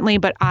think differently.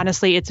 But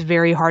honestly, it's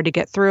very hard to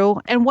get through.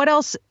 And what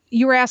else?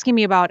 You were asking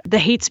me about the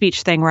hate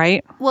speech thing,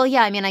 right? Well,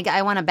 yeah. I mean,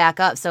 I want to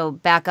back up. So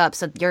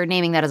you're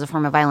naming that as a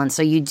form of violence.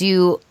 So you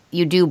do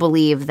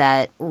believe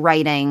that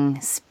writing,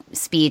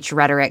 speech,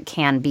 rhetoric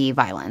can be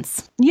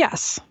violence?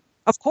 Yes.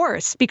 Of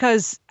course,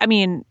 because, I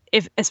mean,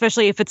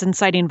 especially if it's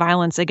inciting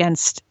violence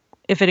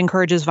if it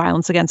encourages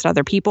violence against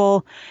other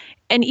people.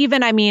 And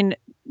even, I mean,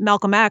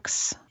 Malcolm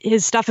X,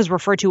 his stuff is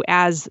referred to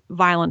as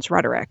violence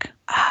rhetoric.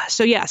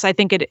 So yes, I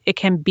think it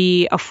can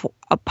be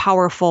a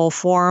powerful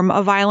form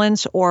of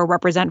violence or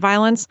represent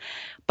violence.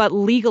 But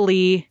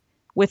legally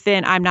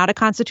I'm not a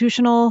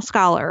constitutional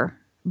scholar.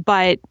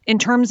 But in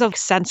terms of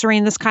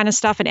censoring this kind of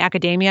stuff in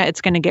academia,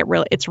 it's going to get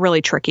it's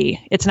really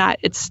tricky.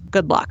 It's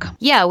good luck.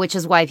 Yeah, which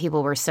is why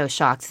people were so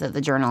shocked that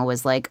the journal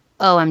was like,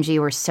 OMG,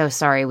 we're so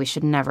sorry. We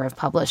should never have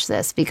published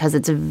this, because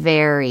it's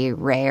very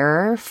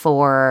rare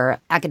for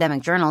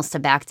academic journals to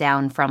back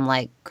down from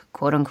like,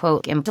 quote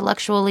unquote,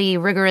 intellectually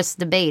rigorous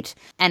debate.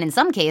 And in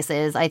some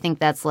cases, I think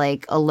that's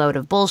like a load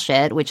of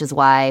bullshit, which is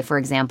why, for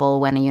example,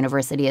 when a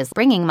university is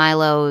bringing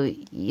Milo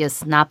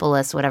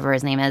Yiannopoulos, whatever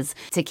his name is,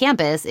 to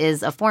campus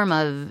is a form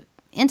of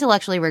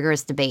intellectually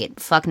rigorous debate.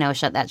 Fuck no,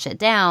 shut that shit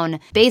down.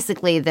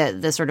 Basically,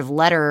 the sort of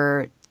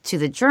letter to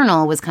the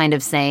journal was kind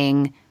of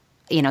saying,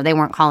 you know, they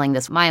weren't calling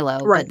this Milo,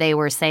 but they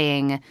were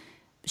saying,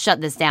 shut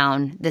this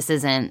down. This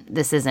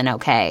isn't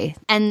okay.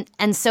 And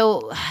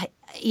so,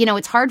 you know,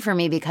 it's hard for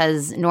me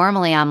because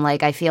normally I'm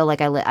like, I feel like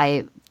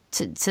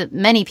to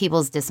many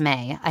people's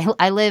dismay,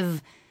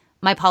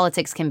 my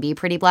politics can be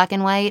pretty black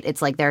and white.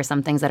 It's like there are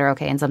some things that are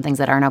okay and some things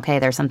that aren't okay.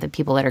 There's some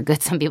people that are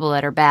good, some people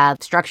that are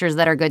bad, structures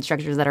that are good,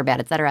 structures that are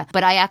bad, etc.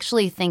 But I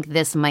actually think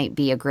this might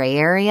be a gray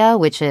area,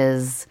 which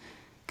is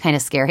kind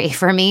of scary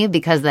for me,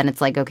 because then it's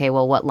like, okay,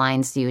 well, what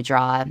lines do you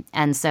draw?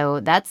 And so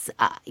that's,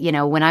 you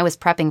know, when I was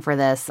prepping for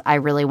this, I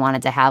really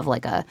wanted to have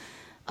like a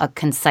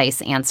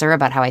concise answer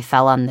about how I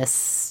fell on this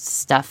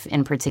stuff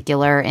in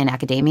particular in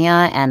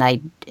academia, and I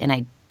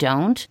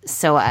don't.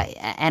 So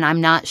I'm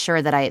not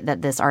sure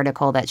that this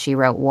article that she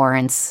wrote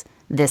warrants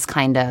this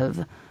kind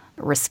of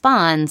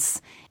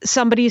response.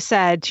 Somebody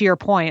said, to your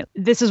point,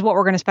 this is what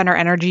we're going to spend our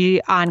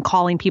energy on,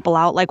 calling people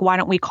out. Like, why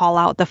don't we call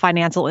out the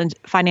financial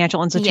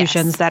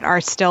institutions that are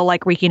still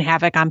like wreaking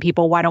havoc on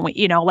people? Why don't we,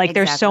 you know, like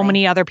there's so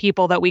many other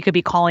people that we could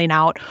be calling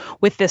out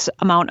with this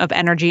amount of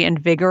energy and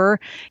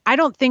vigor. I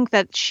don't think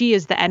that she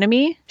is the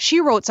enemy.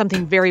 She wrote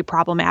something very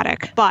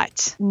problematic,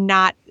 but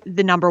not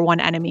the number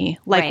one enemy.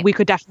 Like we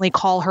could definitely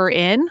call her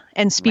in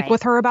and speak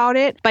with her about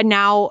it. But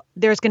now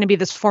there's going to be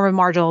this form of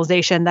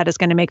marginalization that is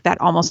going to make that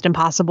almost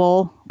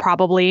impossible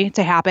probably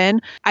to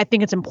happen. I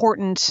think it's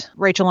important.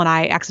 Rachel and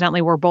I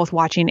accidentally were both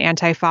watching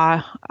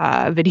Antifa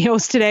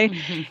videos today.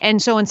 Mm-hmm. And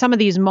so in some of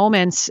these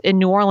moments in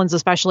New Orleans,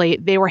 especially,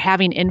 they were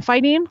having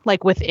infighting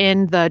like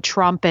within the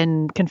Trump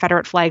and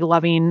Confederate flag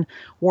loving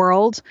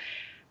world.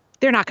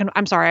 They're not,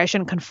 I'm sorry, I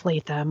shouldn't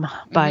conflate them,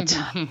 but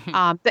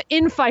the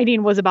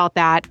infighting was about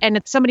that. And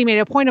somebody made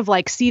a point of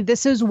like, see,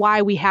 this is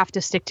why we have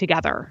to stick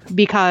together,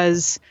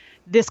 because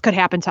this could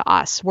happen to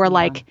us. Where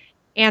like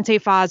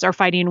Antifas are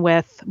fighting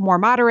with more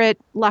moderate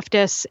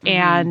leftists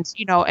and,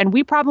 you know, and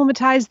we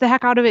problematize the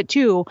heck out of it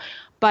too.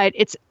 But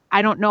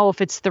I don't know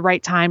if it's the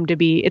right time to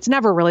be, it's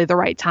never really the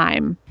right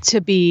time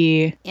to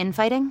be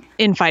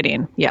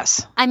infighting.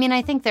 Yes. I mean,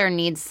 I think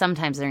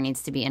sometimes there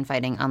needs to be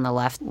infighting on the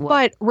left.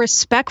 But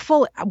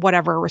respectful,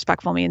 whatever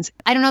respectful means.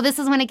 I don't know. This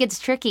is when it gets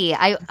tricky.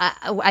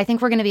 I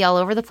think we're going to be all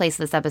over the place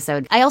this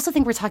episode. I also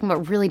think we're talking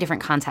about really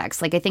different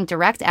contexts. Like I think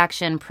direct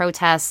action,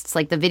 protests,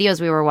 like the videos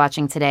we were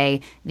watching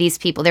today, these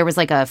people, there was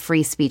like a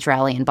free speech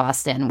rally in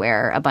Boston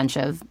where a bunch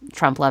of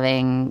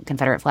Trump-loving,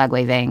 Confederate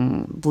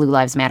flag-waving, Blue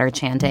Lives Matter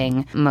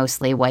chanting,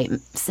 mostly white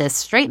cis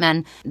straight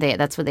men,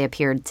 that's what they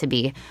appeared to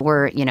be,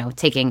 were, you know,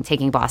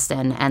 taking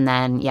Boston. And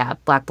then,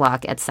 Black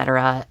Bloc, et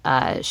cetera,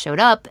 showed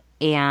up,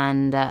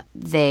 and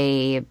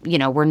they, you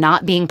know, were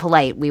not being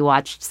polite. We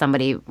watched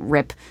somebody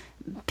rip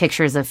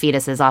pictures of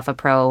fetuses off a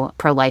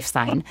pro-life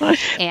sign. And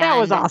that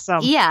was awesome.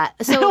 Yeah.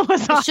 So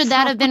should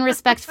that have been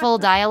respectful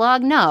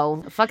dialogue?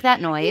 No. Fuck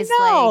that noise.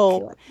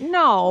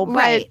 No.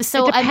 Right. But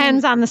so it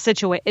depends on the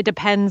situation. It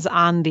depends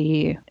on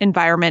the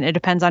environment. It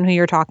depends on who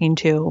you're talking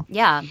to.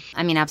 Yeah.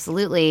 I mean,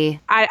 absolutely.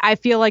 I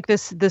feel like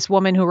this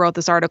woman who wrote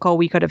this article,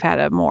 we could have had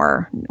I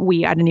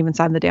didn't even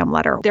sign the damn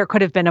letter. There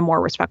could have been a more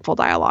respectful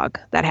dialogue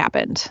that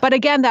happened. But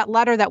again, that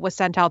letter that was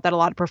sent out that a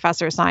lot of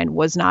professors signed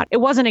it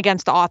wasn't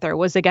against the author. It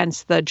was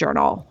against the journal.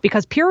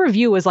 Because peer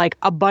review is like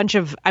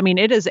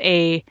it is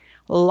a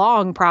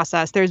long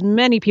process. There's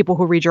many people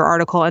who read your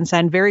article and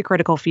send very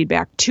critical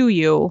feedback to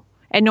you.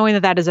 And knowing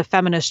that is a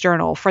feminist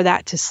journal, for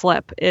that to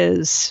slip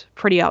is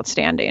pretty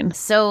outstanding.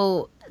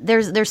 So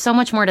there's so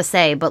much more to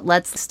say, but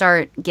let's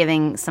start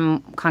giving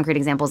some concrete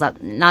examples,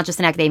 not just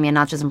in academia,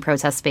 not just in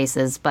protest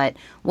spaces, but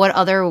what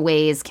other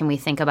ways can we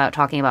think about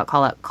talking about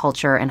call-out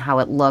culture and how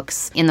it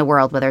looks in the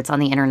world, whether it's on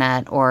the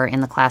internet or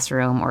in the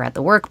classroom or at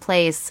the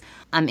workplace.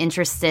 I'm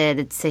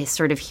interested to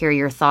sort of hear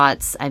your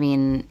thoughts. I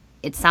mean,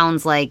 it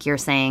sounds like you're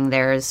saying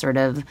there's sort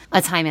of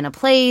a time and a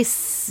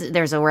place.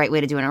 There's a right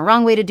way to do it and a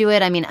wrong way to do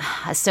it. I mean,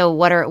 so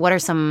what are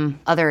some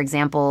other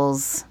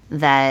examples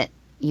that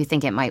you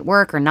think it might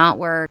work or not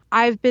work?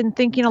 I've been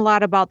thinking a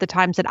lot about the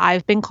times that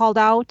I've been called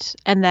out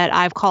and that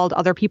I've called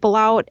other people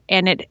out,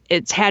 and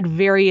it's had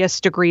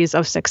various degrees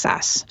of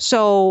success.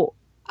 So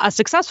a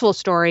successful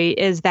story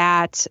is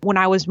that when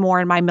I was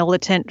more in my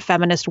militant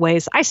feminist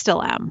ways, I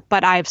still am,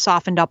 but I've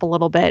softened up a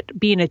little bit.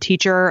 Being a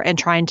teacher and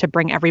trying to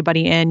bring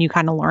everybody in, you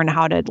kind of learn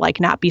how to like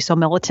not be so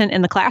militant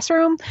in the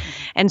classroom.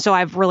 And so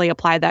I've really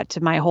applied that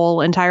to my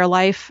whole entire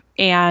life.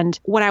 And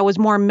when I was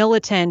more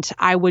militant,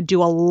 I would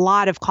do a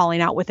lot of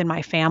calling out within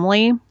my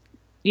family.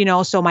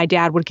 So my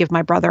dad would give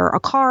my brother a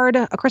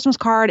Christmas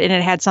card, and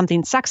it had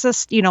something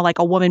sexist, like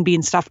a woman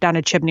being stuffed down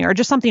a chimney or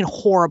just something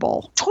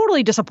horrible.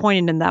 Totally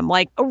disappointed in them.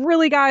 Like,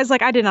 really, guys,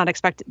 like, I did not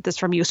expect this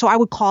from you. So I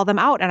would call them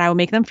out and I would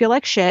make them feel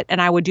like shit.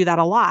 And I would do that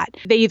a lot.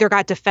 They either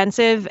got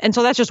defensive. And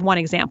so that's just one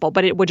example,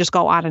 but it would just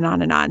go on and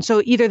on and on.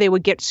 So either they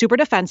would get super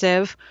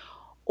defensive,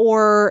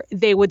 or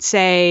they would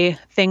say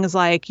things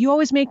like, you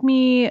always make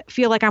me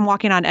feel like I'm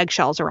walking on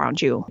eggshells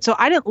around you. So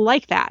I didn't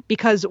like that,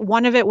 because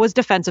one of it was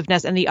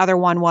defensiveness and the other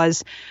one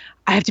was,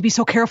 I have to be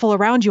so careful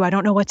around you. I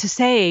don't know what to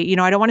say.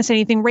 I don't want to say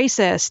anything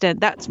racist. And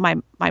that's my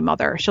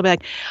mother. She'll be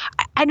like,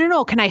 I don't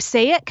know. Can I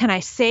say it? Can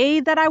I say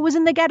that I was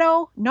in the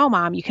ghetto? No,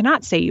 Mom, you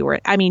cannot say you were.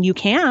 I mean, you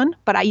can,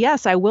 but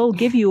yes, I will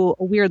give you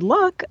a weird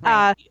look.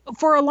 Right.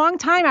 For a long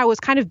time, I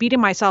was kind of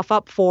beating myself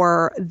up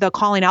for the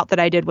calling out that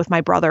I did with my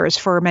brothers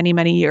for many,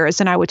 many years.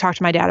 And I would talk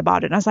to my dad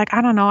about it. And I was like,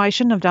 I don't know. I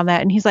shouldn't have done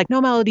that. And he's like,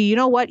 no, Melody, you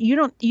know what?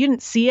 You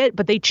didn't see it,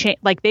 but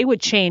they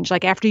would change.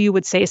 Like, after you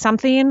would say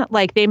something,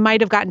 like, they might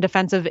have gotten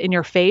defensive in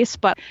your face,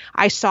 but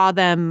I saw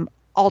them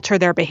alter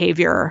their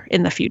behavior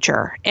in the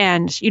future.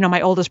 And, my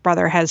oldest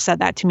brother has said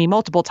that to me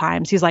multiple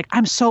times. He's like,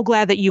 I'm so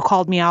glad that you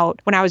called me out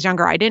when I was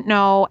younger. I didn't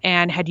know.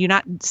 And had you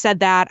not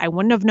said that, I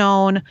wouldn't have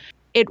known.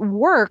 It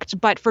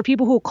worked. But for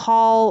people who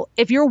call,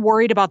 if you're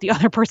worried about the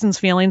other person's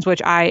feelings,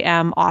 which I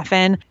am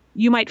often,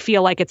 you might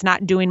feel like it's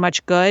not doing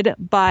much good.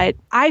 But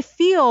I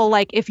feel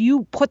like if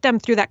you put them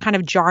through that kind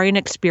of jarring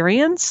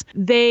experience,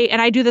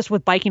 and I do this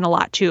with biking a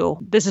lot too.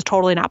 This is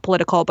totally not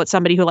political, but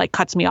somebody who like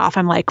cuts me off,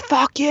 I'm like,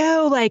 fuck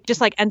you, like,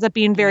 just like ends up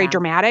being very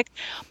dramatic.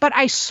 But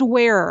I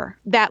swear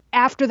that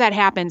after that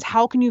happens,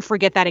 how can you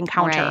forget that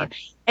encounter? Right.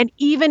 And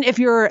even if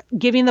you're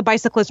giving the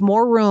bicyclist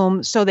more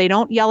room so they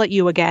don't yell at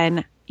you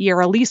again,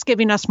 you're at least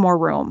giving us more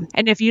room.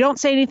 And if you don't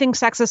say anything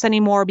sexist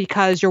anymore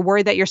because you're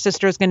worried that your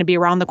sister is going to be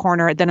around the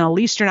corner, then at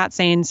least you're not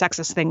saying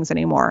sexist things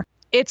anymore.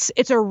 It's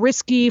a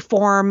risky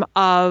form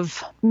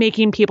of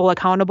making people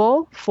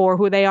accountable for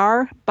who they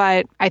are,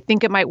 but I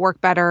think it might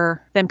work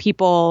better than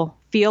people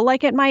feel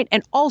like it might.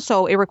 And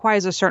also, it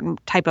requires a certain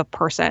type of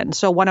person.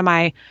 So one of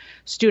my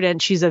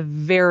students, she's a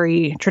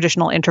very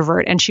traditional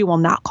introvert, and she will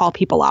not call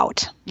people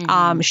out.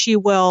 Mm-hmm. She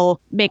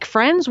will make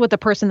friends with the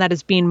person that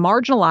is being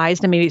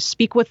marginalized and maybe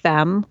speak with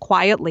them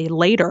quietly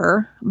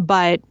later.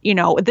 But,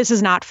 this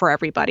is not for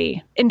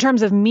everybody. In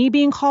terms of me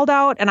being called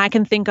out, and I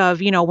can think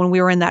of, when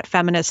we were in that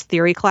feminist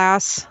theory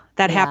class,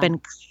 that happened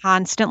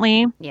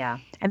constantly. Yeah.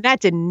 And that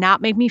did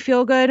not make me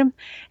feel good.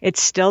 It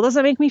still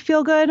doesn't make me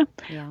feel good.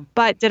 Yeah.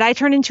 But did I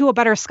turn into a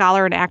better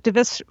scholar and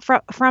activist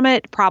from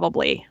it?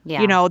 Probably.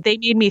 Yeah. They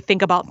made me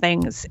think about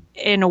things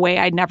in a way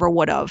I never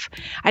would have.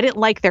 I didn't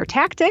like their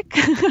tactic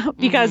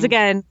because,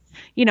 again,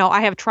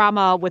 I have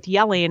trauma with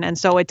yelling. And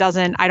so I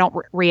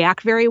don't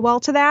react very well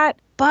to that.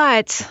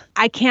 But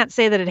I can't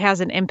say that it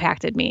hasn't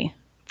impacted me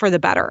for the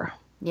better.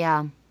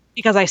 Yeah.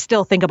 Because I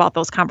still think about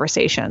those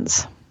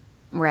conversations.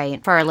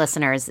 Right. For our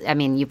listeners, I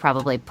mean, you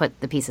probably put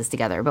the pieces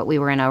together, but we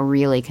were in a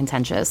really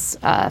contentious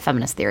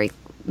feminist theory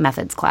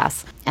methods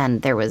class, and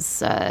there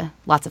was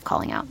lots of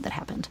calling out that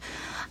happened.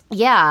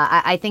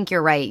 Yeah, I think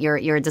you're right.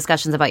 Your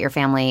discussions about your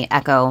family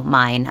echo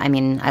mine. I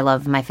mean, I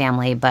love my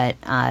family, but,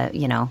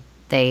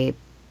 they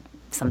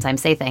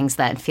sometimes say things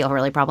that feel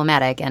really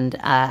problematic, and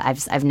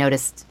I've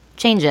noticed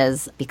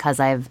changes because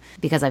I've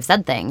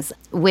said things,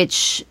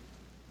 which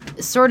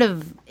sort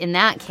of, in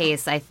that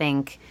case, I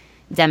think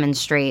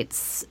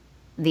demonstrates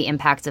the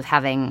impact of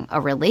having a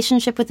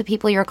relationship with the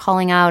people you're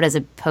calling out, as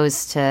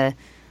opposed to,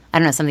 I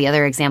don't know, some of the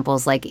other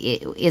examples. Like,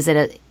 is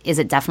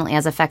it definitely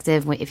as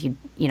effective if you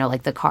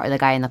like the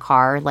guy in the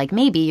car? Like,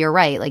 maybe you're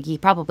right. Like, he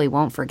probably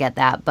won't forget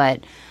that.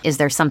 But is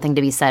there something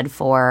to be said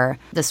for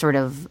the sort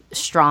of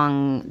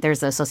strong?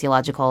 There's a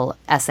sociological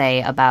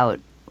essay about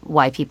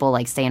why people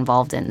like stay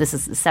involved in, this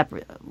is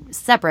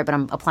separate, but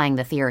I'm applying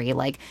the theory.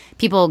 Like,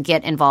 people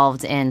get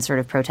involved in sort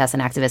of protest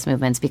and activist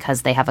movements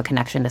because they have a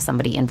connection to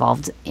somebody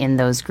involved in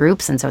those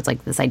groups. And so it's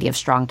like this idea of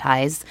strong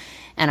ties.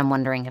 And I'm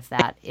wondering if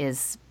that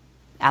is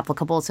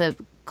applicable to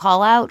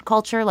call out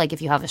culture. Like,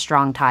 if you have a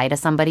strong tie to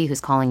somebody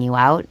who's calling you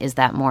out, is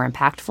that more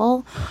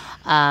impactful?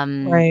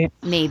 Right.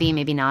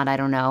 Maybe not. I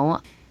don't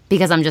know.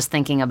 Because I'm just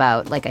thinking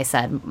about, like I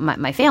said,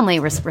 my family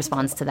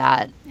responds to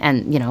that,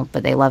 and,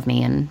 but they love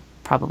me and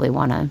probably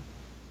want to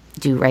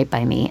do right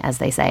by me, as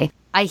they say.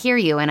 I hear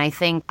you, and I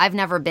think I've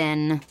never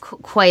been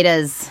quite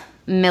as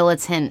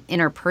militant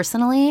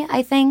interpersonally,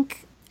 I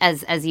think,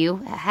 as you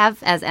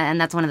have, and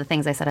that's one of the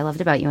things I said I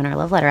loved about you in our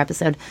love letter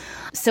episode.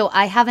 So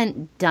I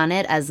haven't done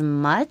it as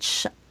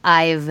much.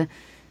 I've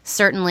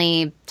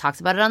certainly talked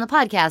about it on the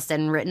podcast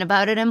and written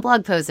about it in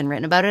blog posts and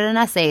written about it in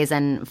essays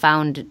and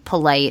found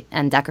polite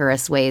and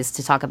decorous ways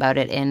to talk about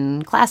it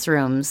in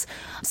classrooms.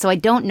 So I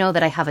don't know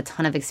that I have a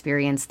ton of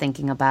experience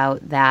thinking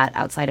about that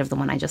outside of the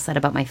one I just said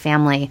about my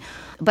family.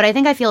 But I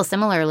think I feel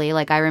similarly.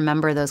 Like, I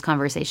remember those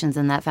conversations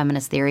in that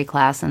feminist theory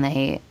class, and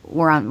they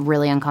were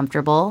really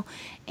uncomfortable.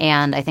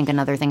 And I think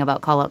another thing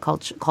about call-out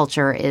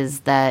culture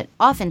is that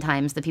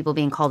oftentimes the people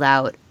being called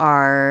out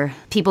are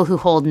people who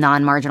hold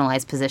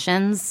non-marginalized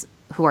positions,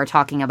 who are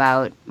talking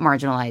about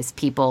marginalized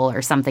people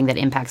or something that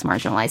impacts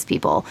marginalized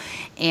people.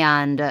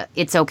 And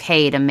it's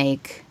okay to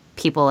make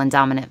people in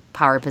dominant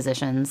power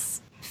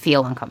positions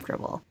feel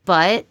uncomfortable.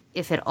 But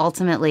if it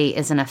ultimately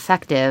isn't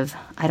effective,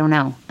 I don't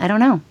know.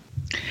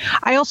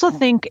 I also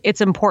think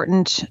it's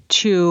important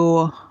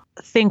to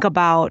think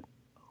about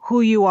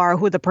who you are,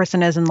 who the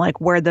person is, and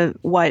like where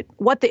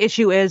what the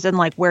issue is and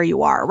like where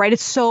you are, right?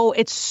 It's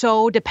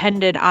so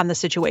dependent on the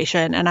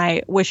situation. And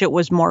I wish it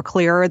was more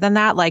clearer than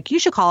that. Like you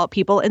should call out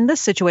people in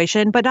this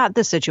situation, but not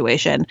this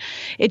situation.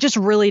 It just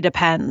really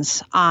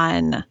depends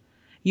on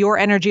your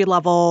energy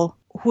level,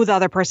 who the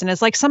other person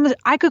is. Like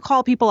I could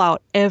call people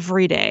out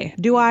every day.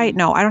 Do I?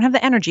 No, I don't have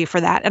the energy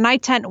for that. And I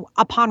tend,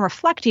 upon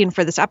reflecting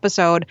for this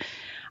episode,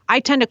 I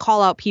tend to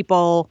call out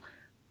people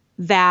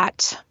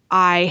that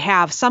I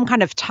have some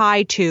kind of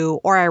tie to,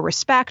 or I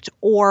respect,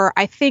 or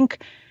I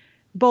think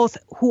both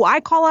who I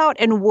call out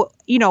and,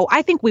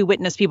 I think we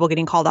witness people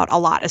getting called out a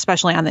lot,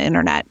 especially on the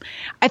internet.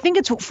 I think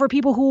it's for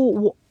people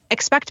who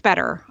expect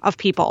better of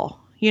people.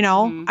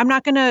 I'm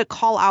not going to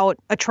call out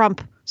a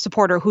Trump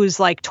supporter who's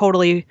like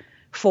totally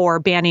for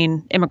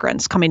banning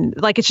immigrants coming.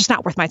 Like, it's just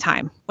not worth my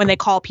time when they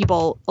call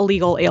people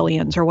illegal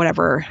aliens or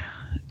whatever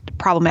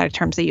problematic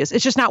terms they use.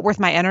 It's just not worth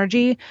my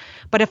energy.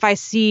 But if I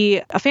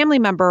see a family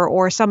member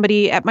or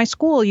somebody at my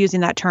school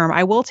using that term,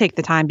 I will take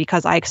the time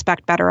because I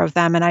expect better of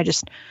them. And I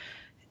just,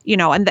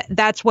 and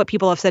that's what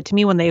people have said to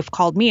me when they've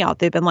called me out.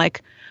 They've been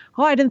like,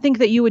 oh, I didn't think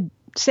that you would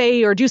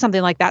say or do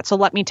something like that. So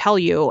let me tell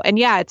you. And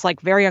yeah, it's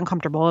like very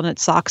uncomfortable and it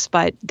sucks,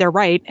 but they're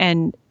right.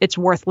 And it's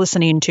worth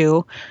listening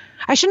to.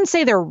 I shouldn't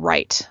say they're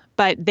right,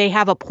 but they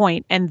have a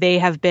point and they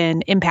have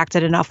been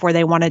impacted enough where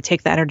they want to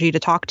take the energy to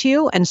talk to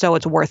you. And so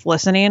it's worth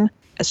listening.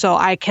 So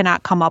I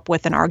cannot come up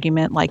with an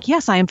argument like,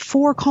 yes, I am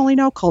for calling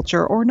out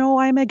culture, or no,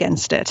 I'm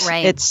against it.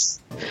 Right. It's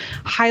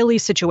highly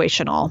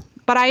situational.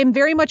 But I am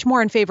very much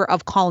more in favor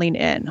of calling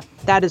in.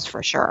 That is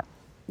for sure.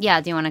 Yeah.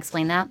 Do you want to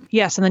explain that?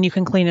 Yes, and then you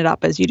can clean it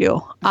up as you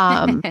do.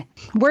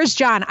 Where's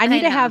John? I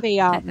need to have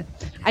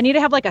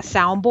like a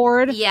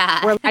soundboard.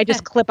 Yeah. Where I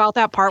just clip out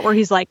that part where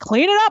he's like,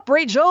 "Clean it up,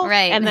 Rachel."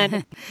 Right. And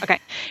then, okay.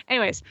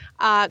 Anyways,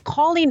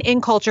 calling in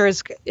culture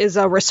is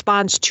a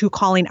response to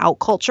calling out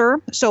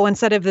culture. So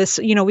instead of this,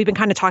 we've been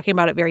kind of talking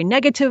about it very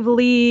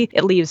negatively.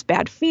 It leaves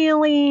bad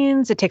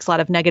feelings. It takes a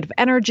lot of negative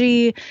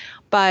energy.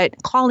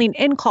 But calling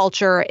in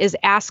culture is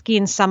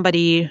asking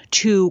somebody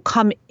to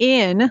come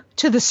in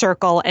to the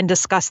circle and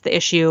discuss the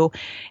issue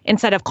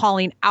instead of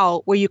calling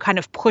out where you kind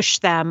of push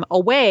them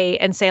away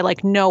and say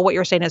like, no, what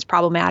you're saying is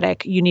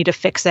problematic. You need to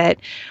fix it.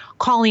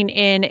 Calling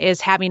in is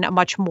having a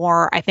much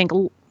more, I think,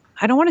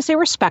 I don't want to say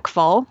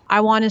respectful.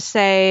 I want to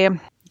say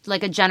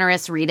like a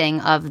generous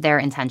reading of their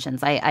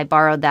intentions. I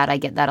borrowed that. I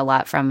get that a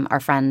lot from our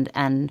friend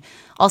and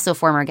also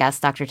former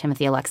guest, Dr.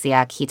 Timothy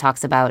Alexiak. He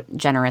talks about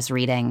generous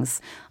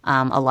readings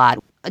a lot.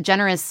 A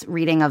generous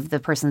reading of the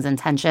person's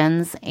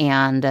intentions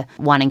and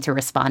wanting to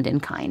respond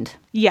in kind.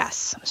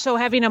 Yes. So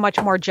having a much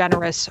more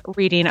generous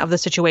reading of the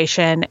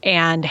situation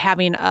and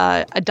having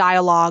a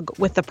dialogue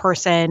with the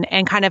person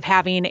and kind of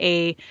having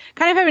a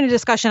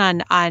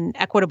discussion on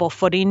equitable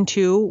footing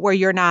too, where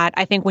you're not,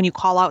 I think when you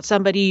call out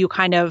somebody, you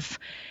kind of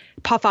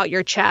puff out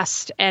your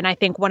chest. And I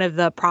think one of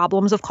the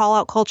problems of call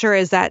out culture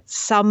is that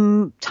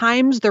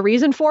sometimes the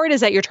reason for it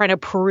is that you're trying to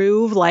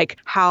prove like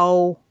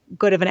how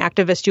good of an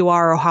activist you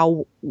are or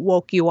how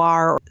woke you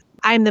are.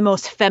 I'm the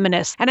most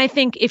feminist. And I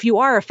think if you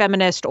are a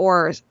feminist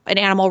or an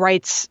animal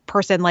rights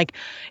person, like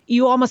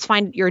you almost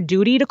find your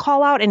duty to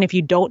call out. And if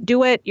you don't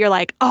do it, you're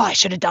like, oh, I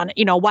should have done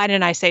it. Why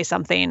didn't I say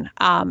something?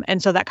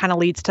 And so that kind of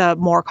leads to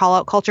more call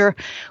out culture.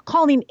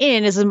 Calling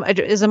in is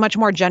a much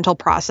more gentle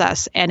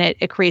process, and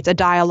it creates a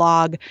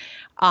dialogue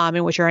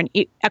in which you're on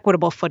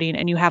equitable footing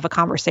and you have a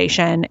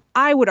conversation.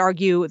 I would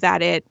argue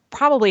that it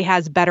probably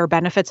has better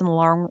benefits in the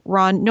long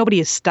run.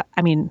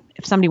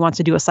 If somebody wants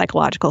to do a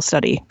psychological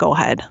study, go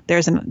ahead.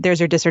 There's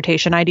your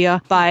dissertation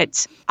idea.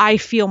 But I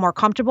feel more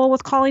comfortable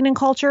with calling in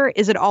culture.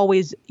 Is it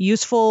always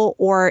useful,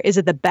 or is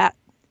it the best?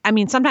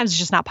 Sometimes it's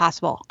just not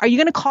possible. Are you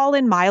going to call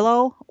in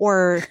Milo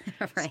or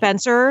Right.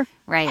 Spencer?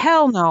 Right.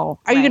 Hell no.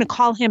 Are you Right. going to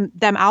call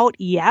them out?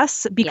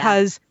 Yes,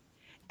 because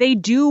they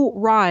do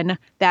run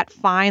that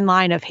fine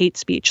line of hate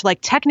speech. Like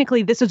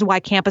technically, this is why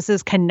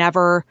campuses can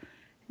never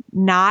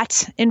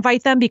not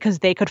invite them, because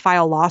they could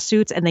file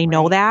lawsuits and they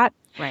know that.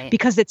 Right.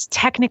 Because it's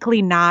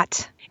technically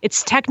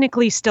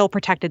still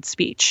protected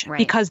speech, Right.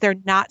 because they're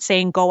not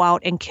saying go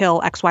out and kill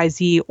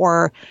XYZ.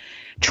 Or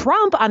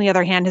Trump, on the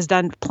other hand, has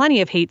done plenty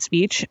of hate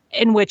speech,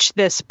 in which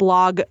this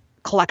blog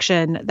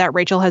collection that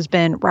Rachel has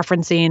been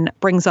referencing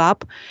brings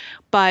up,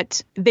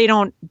 but they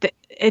don't,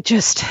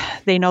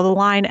 they know the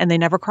line and they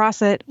never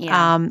cross it.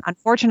 Yeah.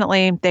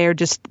 Unfortunately,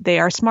 they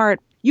are smart.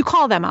 You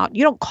call them out.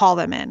 You don't call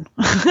them in.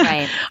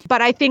 Right.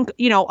 But I think,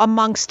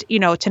 amongst,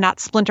 to not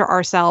splinter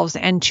ourselves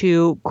and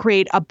to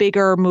create a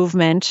bigger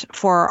movement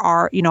for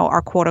our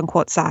quote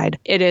unquote side,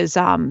 it is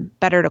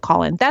better to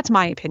call in. That's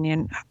my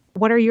opinion.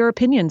 What are your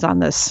opinions on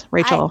this,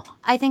 Rachel?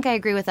 I think I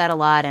agree with that a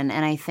lot. And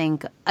I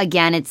think,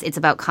 again, it's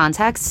about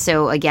context.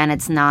 So, again,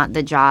 it's not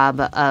the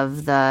job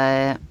of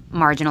the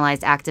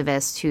marginalized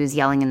activist who's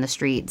yelling in the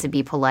street to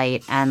be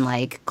polite and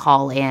like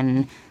call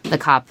in the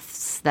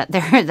cops that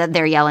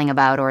they're yelling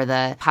about, or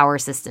the power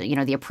system,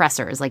 the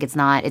oppressors. Like it's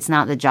not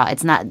the job.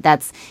 It's not,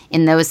 that's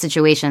in those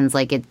situations,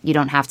 like you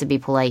don't have to be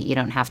polite, you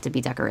don't have to be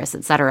decorous,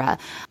 etc.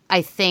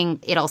 I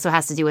think it also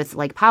has to do with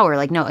like power.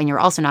 Like, no, and you're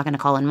also not going to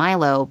call in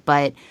Milo,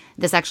 but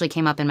this actually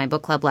came up in my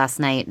book club last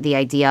night, the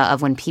idea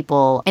of when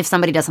people, if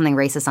somebody does something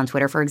racist on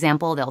Twitter, for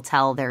example, they'll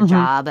tell their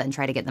job and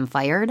try to get them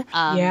fired.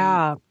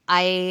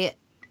 I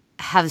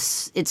have,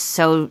 it's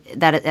so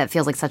that it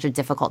feels like such a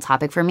difficult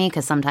topic for me,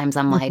 because sometimes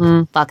I'm like,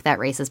 fuck that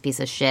racist piece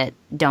of shit,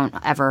 don't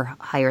ever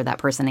hire that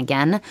person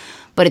again.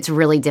 But it's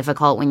really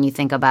difficult when you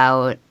think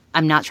about,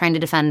 I'm not trying to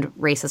defend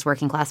racist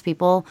working class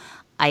people.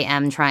 I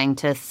am trying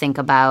to think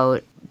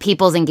about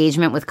people's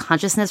engagement with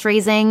consciousness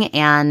raising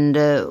and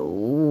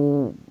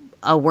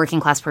a working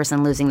class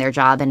person losing their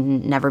job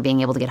and never being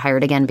able to get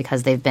hired again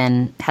because they've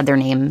had their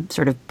name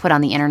sort of put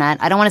on the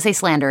internet. I don't want to say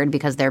slandered,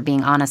 because they're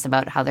being honest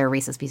about how they're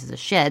racist pieces of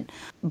shit.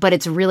 But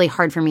it's really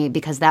hard for me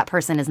because that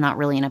person is not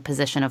really in a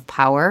position of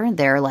power.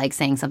 They're like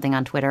saying something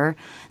on Twitter.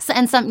 So,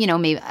 and some,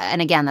 maybe,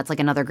 and again, that's like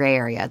another gray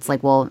area. It's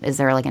like, well, is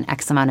there like an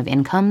X amount of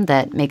income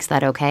that makes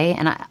that okay?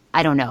 And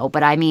I don't know.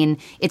 But I mean,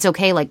 it's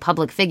okay, like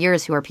public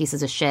figures who are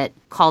pieces of shit,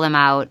 call them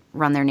out,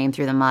 run their name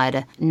through the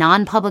mud.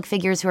 Non-public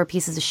figures who are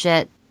pieces of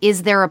shit,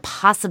 is there a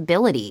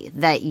possibility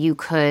that you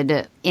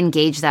could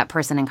engage that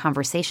person in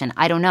conversation?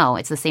 I don't know.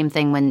 It's the same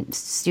thing when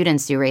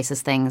students do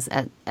racist things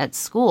at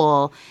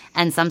school.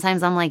 And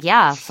sometimes I'm like,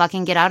 yeah,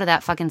 fucking get out of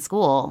that fucking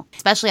school.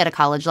 Especially at a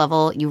college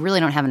level, you really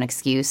don't have an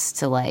excuse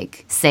to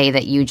like say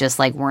that you just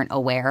like weren't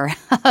aware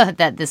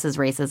that this is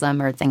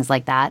racism or things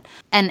like that.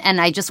 And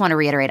I just want to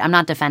reiterate, I'm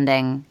not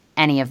defending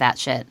any of that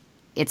shit.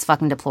 It's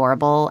fucking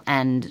deplorable.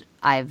 And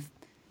I've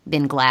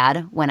been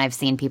glad when I've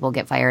seen people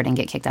get fired and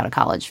get kicked out of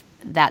college.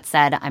 That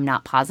said, I'm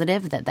not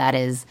positive that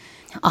is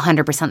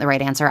 100% the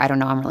right answer. I don't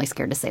know. I'm really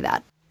scared to say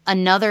that.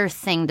 Another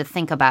thing to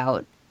think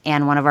about,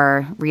 and one of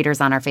our readers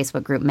on our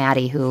Facebook group,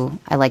 Maddie, who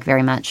I like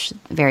very much,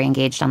 very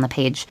engaged on the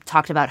page,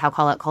 talked about how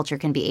call-out culture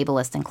can be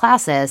ableist and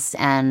classist.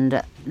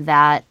 And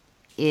that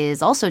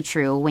is also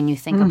true when you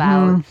think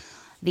about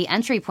the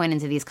entry point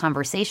into these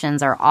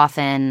conversations are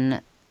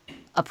often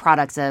a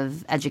product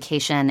of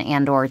education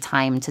and or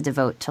time to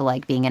devote to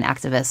like being in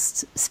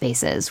activist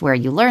spaces where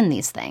you learn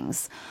these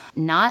things.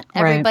 Not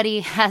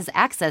everybody has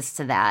access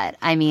to that.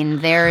 I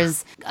mean,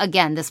 there's,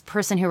 again, this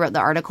person who wrote the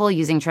article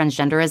using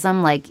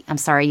transgenderism, like, I'm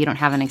sorry, you don't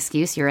have an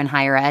excuse. You're in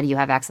higher ed. You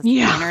have access to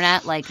the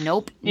internet. Like,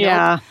 nope.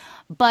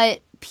 But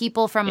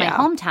people from my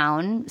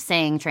hometown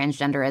saying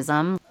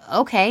transgenderism,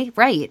 okay,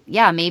 right.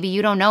 Yeah, maybe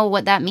you don't know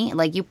what that means.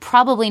 Like, you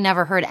probably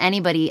never heard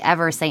anybody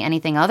ever say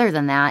anything other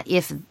than that,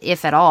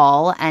 if at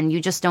all, and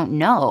you just don't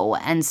know.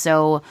 And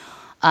so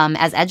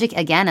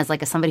as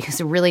like somebody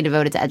who's really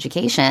devoted to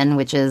education,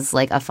 which is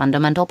like a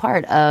fundamental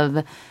part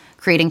of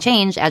creating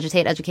change,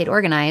 agitate, educate,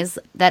 organize,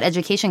 that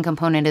education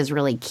component is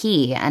really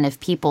key. And if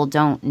people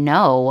don't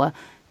know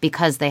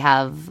because they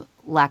have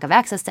lack of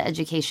access to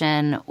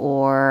education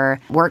or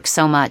work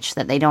so much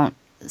that they don't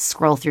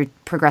scroll through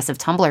progressive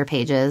Tumblr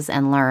pages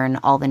and learn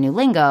all the new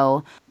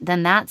lingo,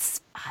 then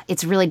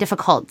it's really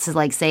difficult to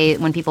like say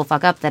when people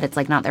fuck up that it's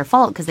like not their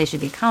fault because they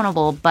should be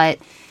accountable. But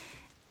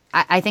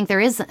I think there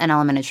is an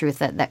element of truth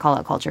that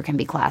call-out culture can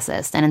be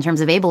classist. And in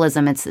terms of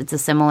ableism, it's a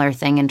similar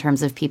thing in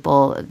terms of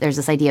people. There's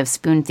this idea of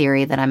spoon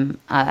theory that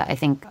I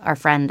think our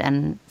friend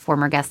and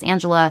former guest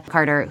Angela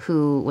Carter,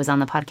 who was on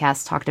the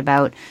podcast, talked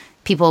about.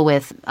 People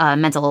with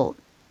mental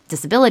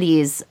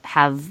disabilities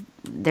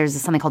there's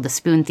something called the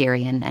spoon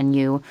theory, and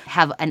you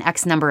have an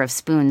X number of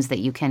spoons that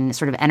you can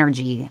sort of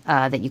energy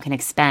that you can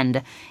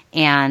expend.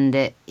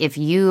 And if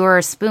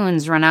your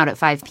spoons run out at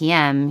 5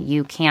 p.m.,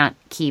 you can't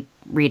keep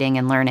reading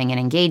and learning and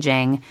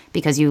engaging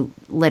because you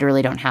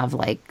literally don't have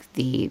like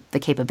the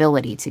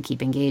capability to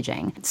keep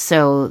engaging.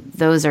 So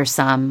those are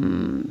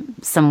some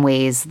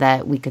ways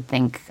that we could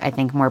think, I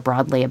think, more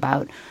broadly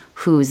about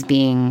who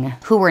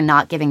we're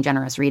not giving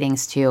generous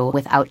readings to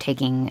without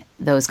taking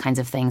those kinds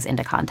of things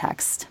into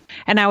context.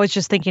 And I was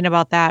just thinking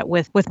about that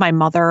with my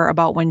mother,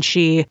 about when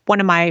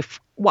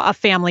a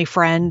family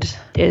friend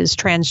is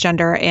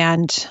transgender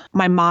and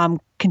my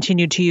mom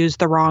continued to use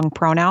the wrong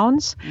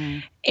pronouns.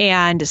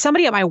 And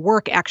somebody at my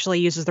work actually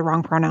uses the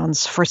wrong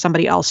pronouns for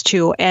somebody else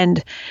too.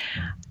 And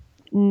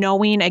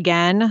knowing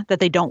again that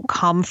they don't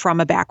come from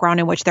a background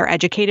in which they're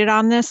educated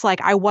on this,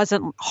 like I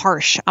wasn't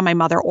harsh on my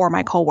mother or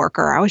my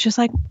coworker. I was just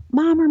like,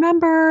 Mom,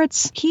 remember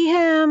it's he,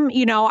 him,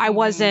 I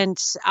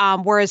wasn't,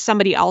 whereas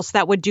somebody else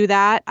that would do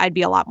that, I'd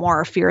be a lot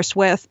more fierce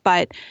with.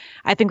 But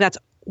I think that's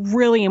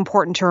really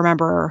important to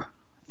remember,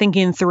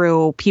 thinking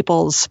through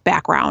people's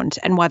background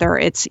and whether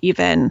it's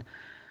even,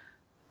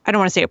 I don't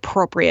want to say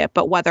appropriate,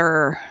 but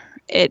whether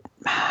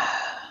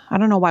I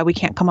don't know why we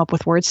can't come up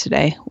with words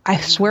today. I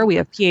swear we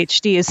have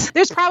PhDs.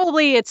 There's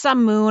probably, it's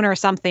some moon or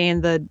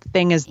something. The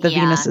thing is, the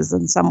Venus is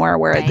in somewhere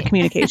where the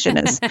communication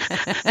is.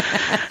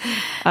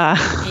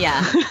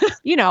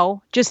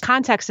 Just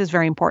context is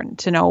very important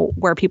to know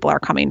where people are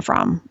coming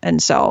from.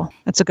 And so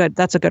that's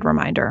a good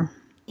reminder.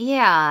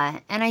 Yeah,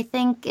 and I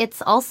think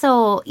it's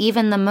also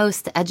even the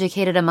most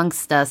educated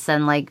amongst us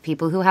and like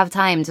people who have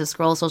time to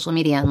scroll social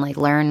media and like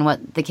learn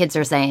what the kids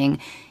are saying.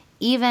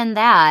 Even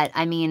that,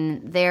 I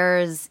mean,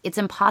 it's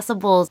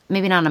impossible,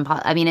 maybe not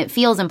impossible. I mean, it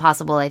feels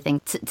impossible, I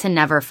think, to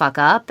never fuck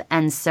up.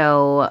 And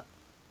so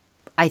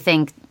I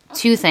think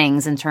two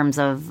things in terms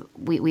of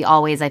we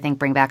always, I think,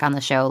 bring back on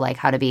the show like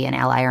how to be an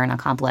ally or an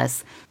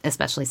accomplice,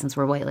 especially since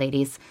we're white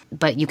ladies.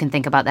 But you can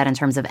think about that in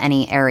terms of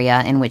any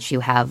area in which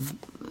you have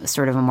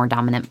sort of a more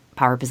dominant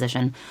power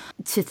position.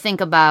 To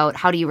think about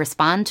how do you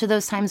respond to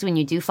those times when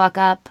you do fuck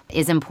up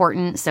is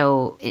important.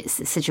 So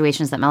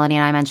situations that Melanie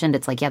and I mentioned,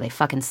 it's like, yeah, they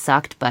fucking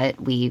sucked, but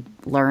we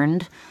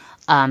learned.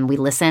 We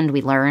listened,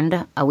 we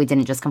learned. We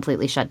didn't just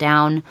completely shut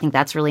down. I think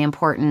that's really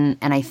important.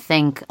 And I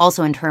think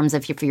also in terms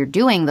of if you're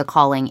doing the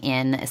calling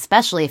in,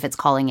 especially if it's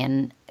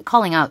calling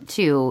out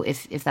too,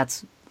 if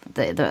that's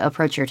the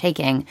approach you're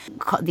taking,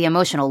 the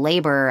emotional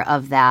labor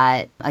of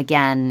that,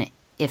 again,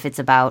 if it's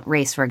about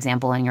race, for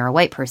example, and you're a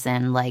white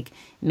person, like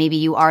maybe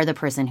you are the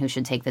person who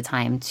should take the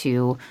time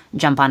to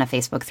jump on a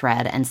Facebook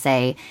thread and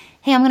say,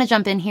 hey, I'm going to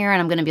jump in here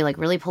and I'm going to be like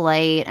really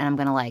polite and I'm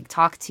going to like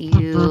talk to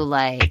you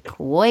like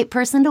white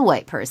person to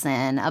white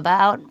person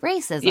about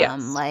racism.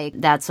 Yes. Like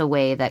that's a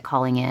way that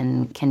calling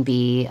in can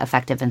be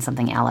effective and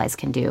something allies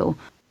can do.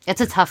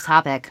 It's a tough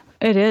topic.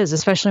 It is,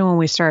 especially when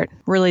we start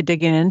really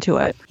digging into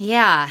it.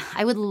 Yeah,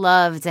 I would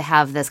love to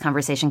have this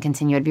conversation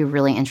continue. I'd be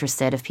really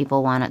interested if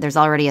people want to. There's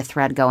already a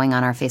thread going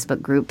on our Facebook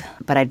group,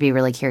 but I'd be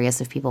really curious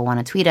if people want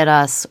to tweet at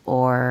us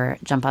or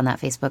jump on that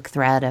Facebook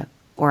thread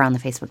or on the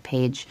Facebook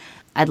page.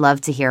 I'd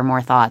love to hear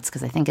more thoughts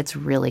because I think it's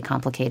really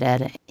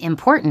complicated.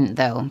 Important,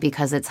 though,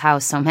 because it's how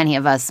so many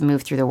of us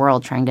move through the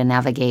world trying to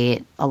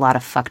navigate a lot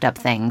of fucked up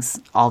things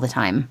all the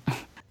time.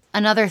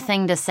 Another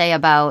thing to say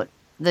about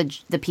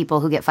the people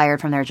who get fired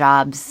from their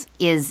jobs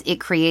is it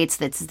creates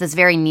this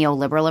very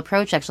neoliberal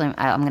approach. Actually,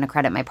 I'm going to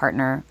credit my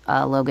partner,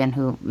 Logan,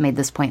 who made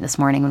this point this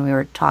morning when we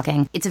were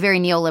talking. It's a very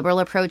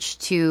neoliberal approach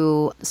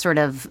to sort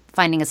of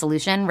finding a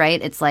solution,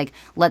 right? It's like,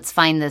 let's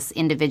find this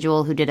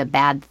individual who did a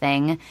bad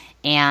thing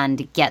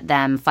and get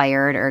them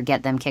fired or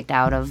get them kicked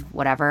out of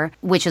whatever,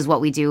 which is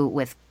what we do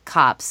with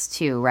cops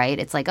too, right?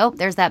 It's like, oh,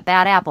 there's that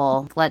bad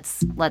apple.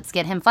 Let's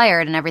get him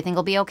fired and everything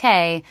will be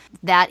okay.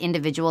 That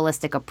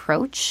individualistic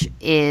approach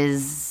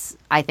is,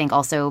 I think,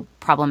 also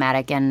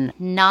problematic and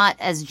not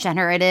as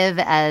generative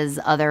as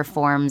other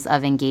forms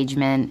of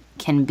engagement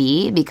can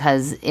be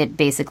because it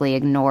basically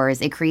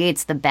it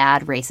creates the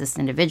bad racist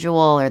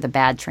individual or the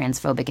bad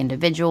transphobic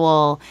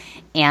individual,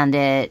 and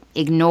it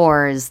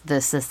ignores the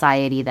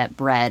society that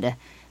bred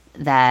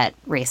that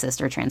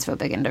racist or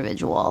transphobic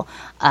individual,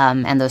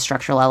 and those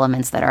structural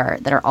elements that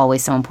are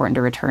always so important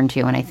to return to.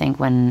 And I think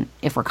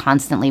if we're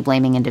constantly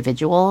blaming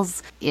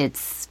individuals,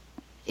 it's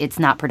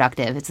not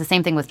productive. It's the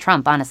same thing with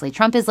Trump, honestly.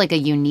 Trump is like a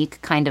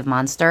unique kind of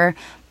monster,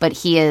 but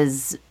he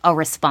is a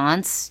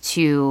response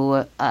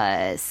to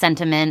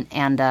sentiment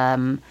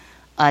and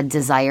a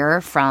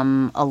desire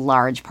from a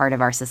large part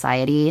of our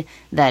society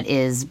that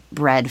is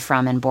bred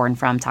from and born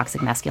from toxic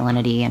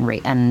masculinity and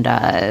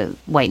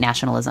white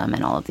nationalism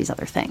and all of these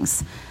other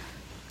things.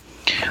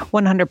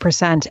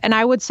 100%. And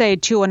I would say,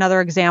 too, another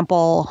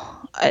example,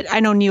 I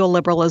know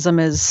neoliberalism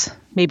is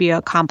maybe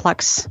a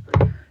complex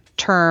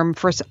term.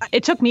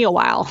 It took me a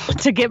while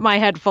to get my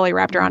head fully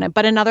wrapped around it.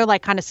 But another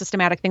like kind of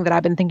systematic thing that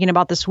I've been thinking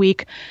about this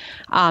week,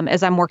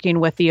 as I'm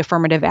working with the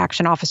affirmative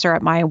action officer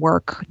at my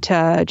work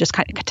to just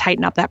kind of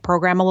tighten up that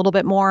program a little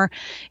bit more,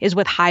 is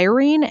with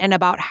hiring and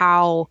about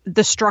how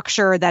the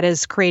structure that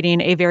is creating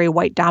a very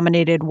white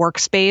dominated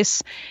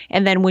workspace.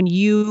 And then when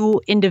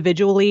you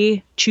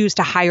individually choose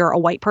to hire a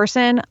white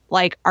person,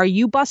 like, are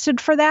you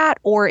busted for that?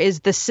 Or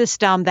is the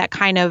system that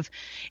kind of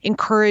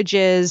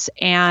encourages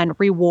and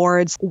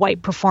rewards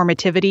white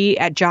performativity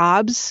at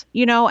jobs,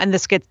 and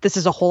this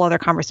is a whole other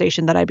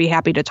conversation that I'd be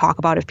happy to talk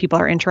about if people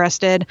are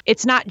interested.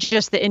 It's not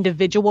just the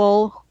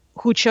individual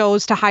who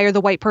chose to hire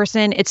the white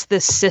person. It's the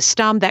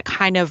system that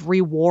kind of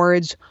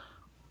rewards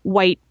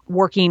white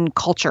working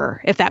culture,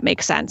 if that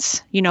makes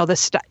sense.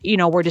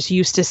 We're just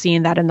used to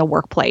seeing that in the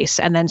workplace.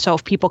 And then so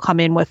if people come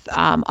in with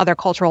other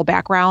cultural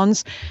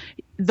backgrounds,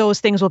 those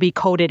things will be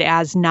coded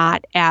as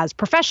not as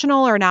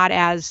professional or not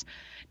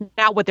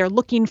what they're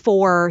looking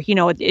for.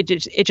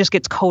 It just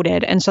gets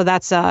coded. And so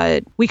that's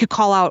our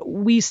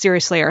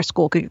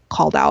school could get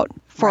called out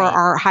for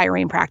our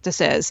hiring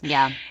practices.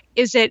 Yeah.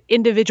 Is it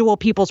individual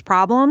people's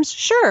problems?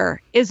 Sure.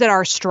 Is it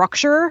our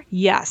structure?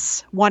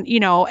 Yes. And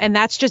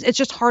it's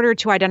just harder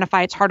to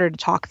identify. It's harder to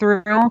talk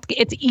through.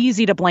 It's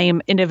easy to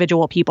blame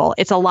individual people.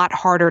 It's a lot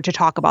harder to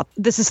talk about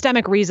the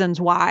systemic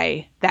reasons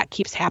why that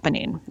keeps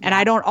happening. And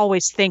I don't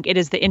always think it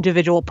is the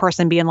individual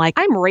person being like,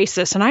 I'm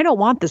racist and I don't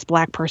want this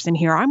black person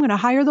here. I'm going to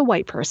hire the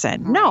white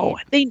person. Right. No,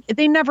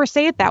 they never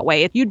say it that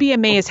way. You'd be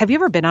amazed. Have you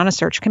ever been on a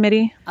search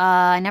committee?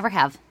 I never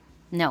have.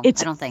 No, I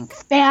don't think.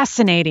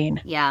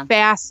 Fascinating. Yeah.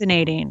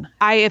 Fascinating.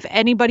 If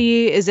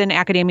anybody is in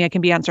academia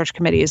can be on search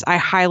committees, I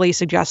highly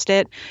suggest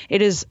it.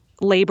 It is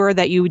labor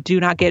that you do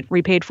not get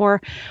repaid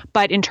for.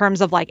 But in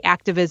terms of like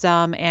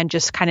activism and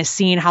just kind of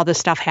seeing how this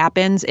stuff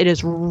happens, it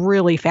is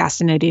really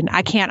fascinating.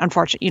 I can't,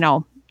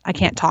 unfortunately, I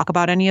can't talk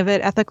about any of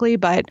it ethically,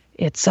 but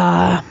it's,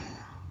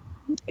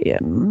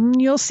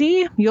 you'll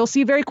see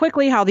very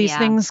quickly how these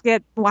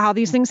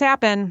things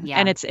happen. Yeah.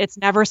 And it's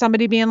never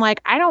somebody being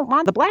like, I don't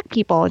want the black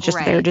people. It's just,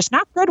 they're just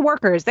not good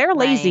workers. They're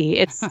lazy.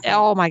 It's,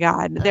 oh my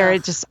God. They're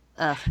just,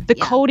 the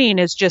coding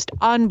is just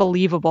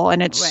unbelievable.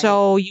 And it's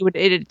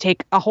it'd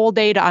take a whole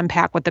day to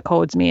unpack what the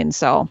codes mean.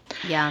 So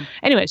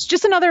anyways,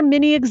 just another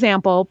mini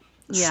example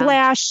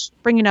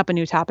 / bringing up a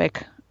new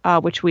topic,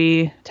 which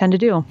we tend to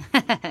do.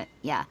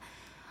 Yeah.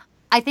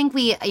 I think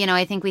we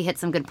hit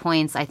some good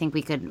points. I think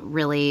we could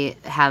really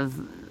have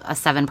a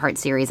 7-part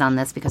series on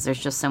this because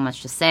there's just so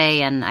much to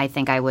say. And I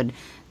think I would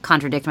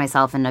contradict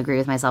myself and agree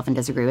with myself and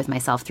disagree with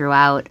myself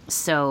throughout.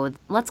 So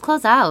let's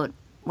close out.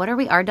 What are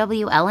we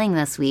RWLing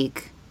this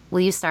week?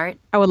 Will you start?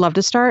 I would love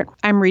to start.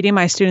 I'm reading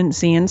my student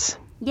zines.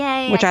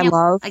 Yay. Which I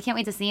love. I can't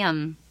wait to see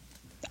them.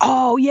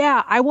 Oh,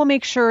 yeah. I will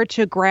make sure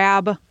to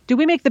grab... Did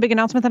we make the big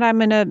announcement that I'm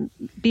going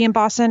to be in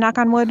Boston, knock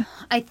on wood?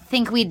 I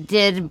think we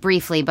did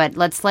briefly, but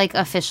let's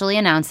officially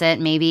announce it.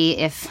 Maybe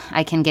if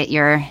I can get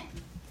your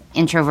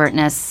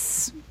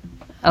introvertness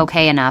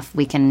okay enough,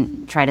 we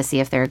can try to see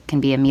if there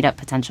can be a meetup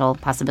potential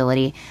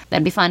possibility.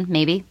 That'd be fun.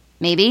 Maybe.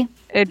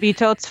 It'd be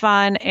totes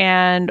fun.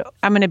 And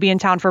I'm going to be in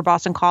town for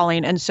Boston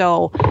Calling. And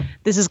so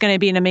this is going to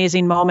be an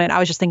amazing moment. I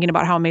was just thinking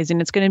about how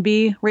amazing it's going to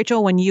be,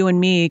 Rachel, when you and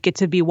me get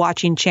to be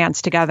watching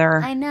Chance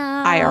together. I know.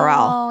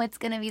 IRL. It's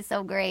going to be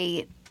so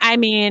great. I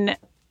mean,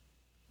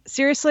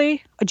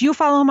 seriously, do you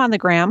follow him on the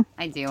gram?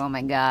 I do. Oh,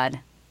 my God.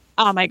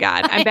 Oh, my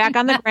God. I'm back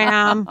on the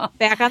gram.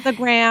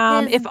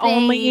 His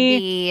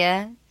baby.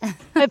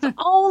 If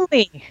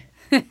only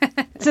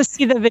to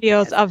see the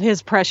videos of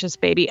his precious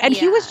baby. And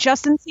he was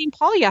just in St.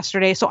 Paul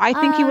yesterday, so I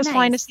think he was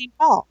flying to St.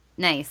 Paul.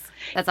 Nice.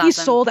 That's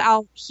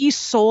awesome. He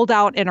sold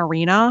out an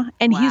arena,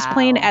 and he's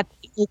playing at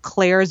Eau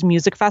Claire's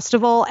music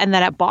festival and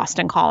then at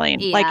Boston Calling.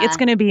 Yeah. Like, it's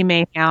going to be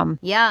mayhem.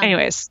 Yeah.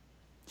 Anyways.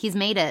 He's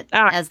made it,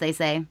 as they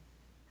say.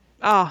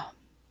 Oh,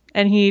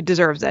 and he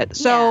deserves it.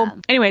 So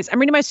anyways, I'm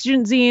reading my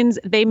student zines.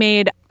 They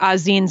made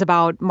zines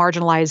about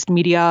marginalized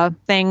media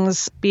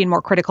things, being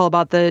more critical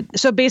about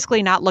so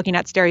basically not looking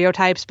at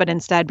stereotypes, but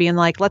instead being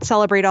like, let's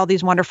celebrate all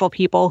these wonderful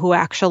people who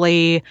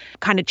actually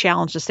kind of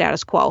challenge the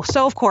status quo.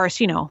 So of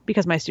course,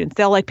 because my students,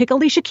 they'll like pick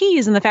Alicia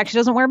Keys and the fact she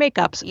doesn't wear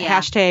makeup.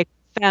 Hashtag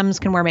femmes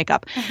can wear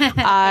makeup.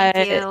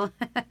 Thank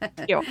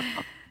you.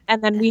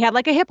 And then we had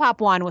like a hip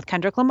hop one with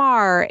Kendrick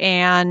Lamar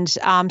and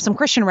some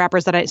Christian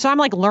rappers so I'm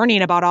like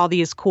learning about all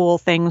these cool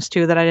things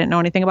too that I didn't know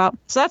anything about.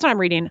 So that's what I'm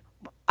reading.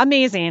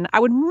 Amazing. I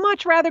would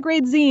much rather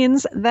grade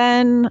zines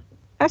than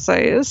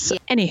essays. Yeah.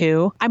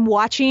 Anywho, I'm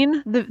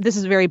watching this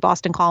is a very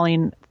Boston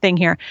Calling thing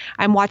here.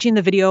 I'm watching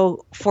the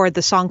video for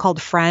the song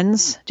called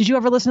Friends. Did you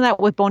ever listen to that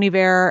with Bon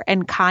Iver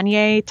and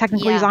Kanye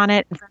technically is on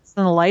it? And Friends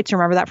and the Lights.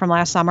 Remember that from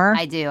last summer?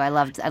 I do. I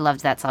loved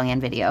that song and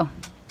video.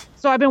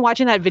 So I've been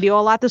watching that video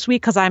a lot this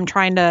week because I'm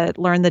trying to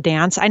learn the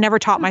dance. I never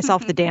taught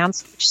myself the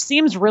dance, which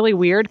seems really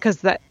weird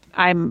because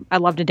I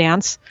love to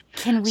dance.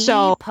 Can we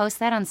post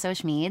that on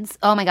social medias?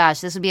 Oh my gosh,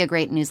 this would be a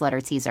great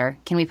newsletter teaser.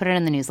 Can we put it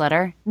in the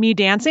newsletter? Me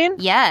dancing?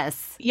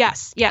 Yes. Okay.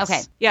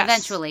 Yes.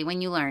 Eventually,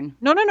 when you learn.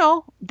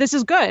 No. This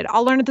is good.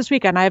 I'll learn it this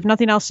weekend. I have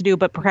nothing else to do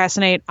but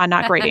procrastinate on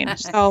not grading.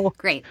 So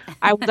great.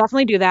 I will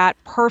definitely do that.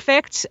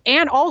 Perfect.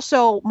 And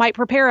also might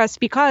prepare us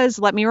because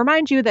let me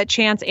remind you that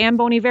Chance and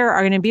Bon Iver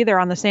are going to be there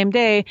on the same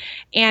day.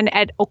 And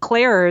at Eau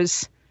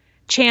Claire's,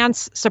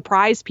 Chance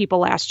surprised people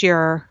last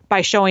year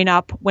by showing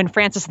up when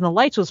Francis and the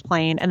Lights was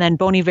playing, and then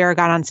Bon Iver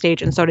got on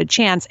stage and so did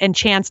Chance, and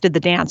Chance did the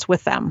dance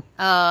with them.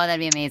 Oh, that'd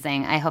be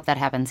amazing. I hope that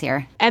happens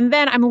here. And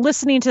then I'm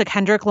listening to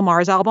Kendrick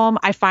Lamar's album.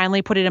 I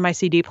finally put it in my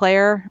CD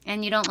player.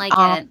 And you don't like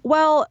it?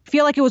 Well, I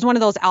feel like it was one of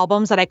those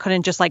albums that I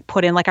couldn't just like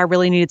put in, like I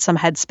really needed some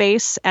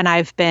headspace, and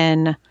I've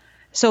been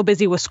so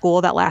busy with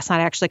school that last night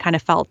I actually kind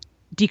of felt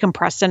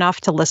decompressed enough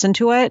to listen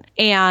to it.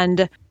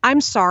 And I'm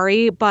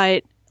sorry,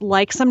 but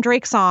like some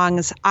Drake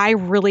songs, I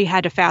really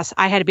had to fast.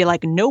 I had to be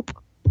like, nope.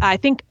 I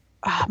think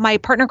my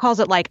partner calls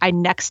it like I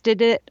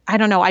nexted it. I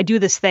don't know. I do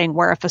this thing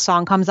where if a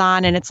song comes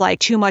on and it's like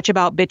too much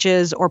about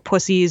bitches or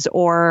pussies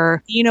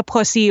or being a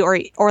pussy or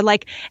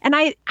like, and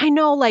I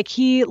know like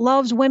he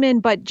loves women,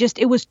 but just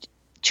it was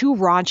too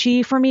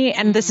raunchy for me.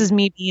 And this is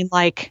me being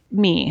like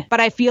me.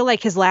 But I feel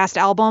like his last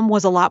album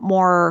was a lot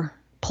more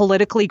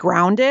politically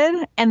grounded.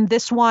 And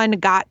this one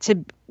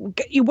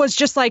it was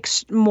just like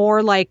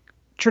more like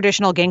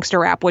traditional gangster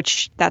rap,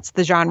 which that's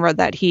the genre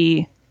that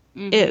he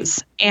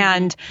is.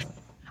 And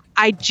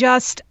I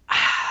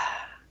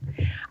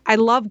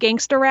love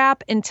gangster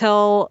rap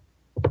until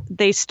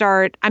they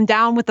start. I'm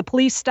down with the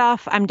police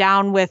stuff. I'm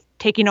down with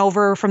taking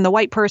over from the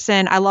white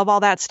person. I love all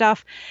that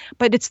stuff.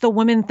 But it's the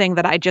women thing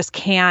that I just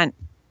can't.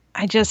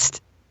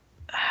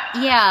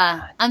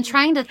 Yeah. I'm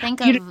trying to think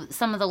of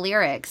some of the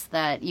lyrics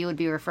that you would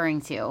be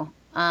referring to.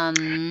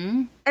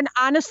 Um, And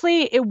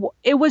honestly,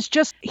 it was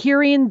just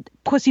hearing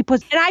Pussy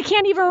Pussy. And I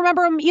can't even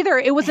remember him either.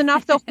 It was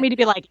enough, though, for me to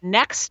be like,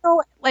 next.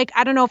 So, like,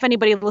 I don't know if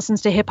anybody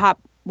listens to hip hop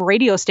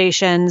radio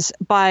stations,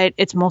 but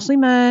it's mostly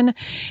men.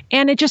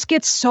 And it just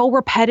gets so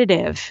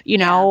repetitive. You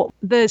know,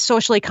 the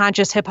socially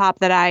conscious hip hop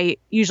that I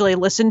usually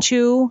listen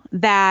to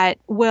that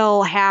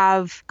will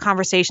have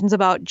conversations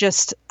about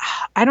just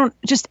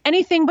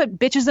anything but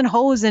bitches and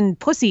hoes and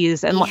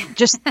pussies and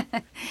just.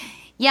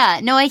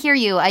 Yeah, no, I hear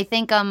you. I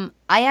think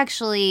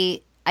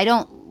I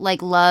don't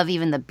like love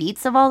even the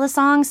beats of all the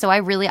songs, so I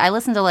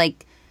listen to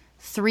like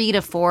 3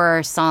 to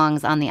 4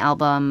 songs on the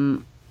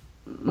album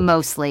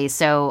mostly.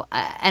 So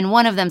and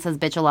one of them says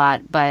bitch a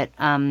lot, but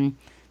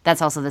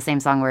that's also the same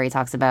song where he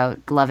talks about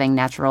loving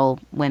natural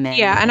women.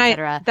 Yeah, and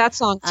etc. that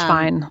song's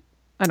fine.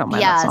 I don't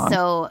mind that song.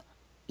 So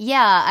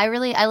yeah,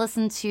 I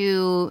listen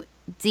to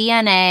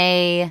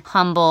DNA,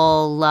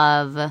 Humble,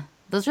 Love.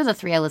 Those are the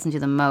 3 I listen to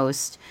the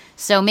most.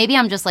 So maybe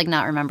I'm just like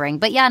not remembering.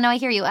 But yeah, no, I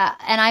hear you.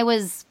 And I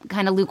was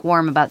kind of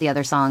lukewarm about the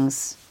other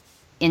songs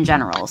in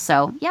general.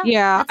 So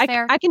yeah, that's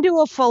fair. I can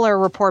do a fuller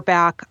report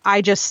back.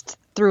 I just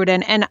threw it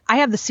in. And I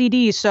have the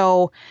CD.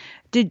 So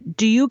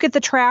do you get the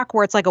track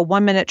where it's like a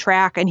 1-minute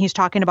track and he's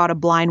talking about a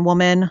blind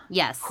woman?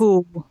 Yes.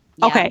 Who?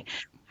 Yeah. Okay.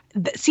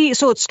 See,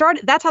 so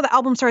that's how the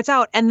album starts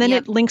out. And then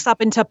it links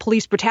up into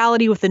police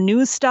brutality with the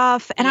news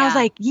stuff. And I was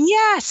like,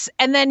 yes.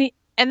 And then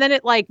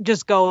it like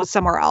just goes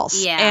somewhere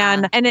else.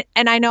 Yeah. And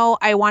I know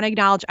I want to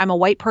acknowledge I'm a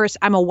white person.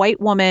 I'm a white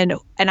woman,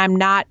 and I'm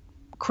not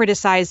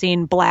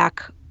criticizing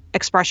Black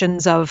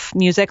expressions of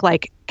music.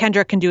 Like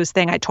Kendrick can do his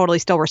thing. I totally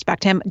still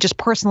respect him. Just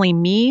personally,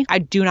 me, I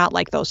do not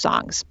like those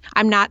songs.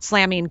 I'm not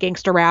slamming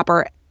gangster rap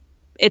or.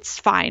 It's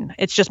fine.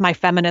 It's just my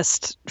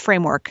feminist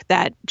framework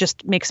that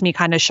just makes me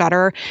kind of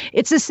shudder.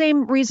 It's the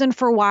same reason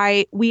for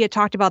why we had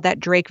talked about that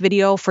Drake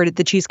video for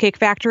the Cheesecake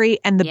Factory,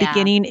 and the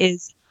beginning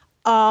is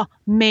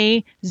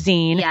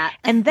amazing. Yeah.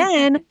 And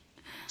then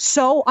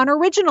so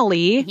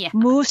unoriginally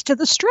moves to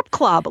the strip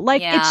club.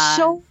 Like it's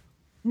so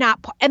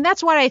not, and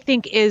that's what I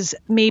think is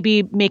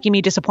maybe making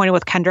me disappointed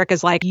with Kendrick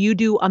is like, you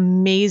do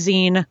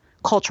amazing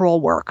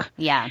cultural work.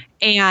 Yeah.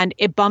 And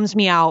it bums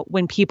me out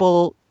when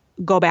people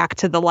go back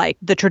to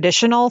the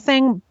traditional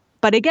thing.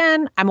 But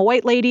again, I'm a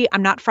white lady.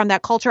 I'm not from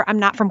that culture. I'm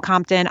not from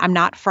Compton. I'm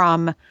not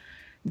from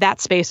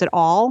that space at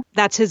all.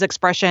 That's his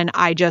expression.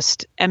 I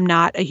just am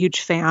not a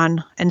huge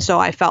fan. And so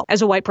I felt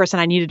as a white person,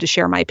 I needed to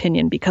share my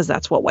opinion because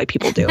that's what white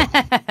people do.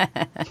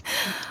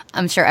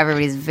 I'm sure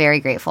everybody's very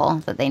grateful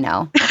that they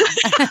know.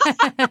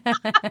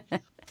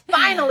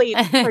 Finally,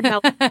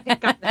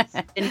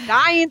 been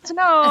dying to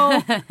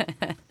know.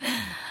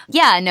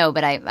 Yeah, no,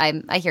 but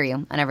I hear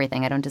you on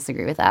everything. I don't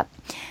disagree with that.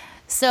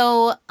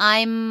 So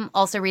I'm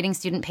also reading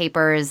student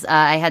papers.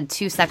 I had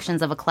 2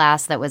 sections of a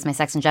class that was my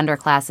sex and gender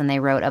class, and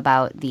they wrote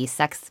about the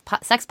sex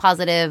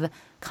positive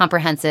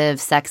comprehensive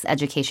sex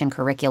education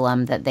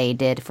curriculum that they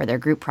did for their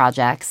group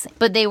projects.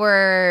 But they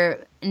were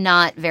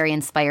not very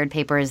inspired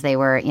papers. They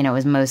were, it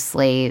was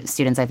mostly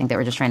students, I think, that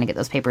were just trying to get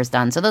those papers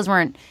done. So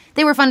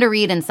they were fun to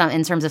read in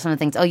terms of some of the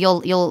things. Oh,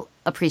 you'll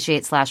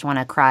appreciate / want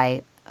to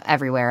cry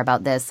everywhere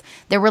about this.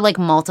 There were like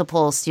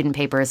multiple student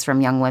papers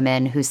from young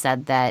women who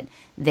said that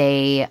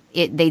they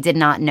did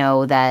not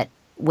know that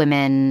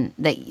women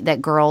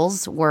that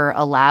girls were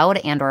allowed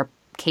and or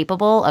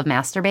capable of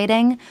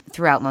masturbating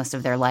throughout most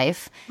of their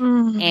life.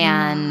 Mm-hmm.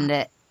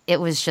 And it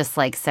was just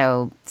like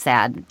so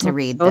sad to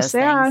read those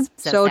things.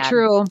 So sad.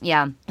 True.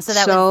 Yeah. So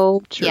that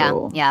was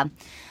true. Yeah.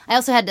 I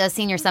also had a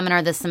senior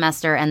seminar this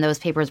semester, and those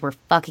papers were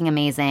fucking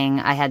amazing.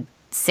 I had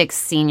 6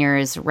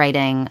 seniors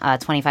writing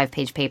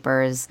 25-page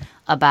papers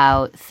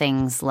about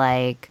things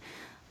like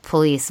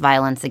police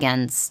violence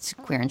against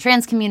queer and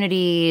trans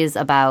communities,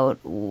 about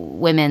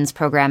women's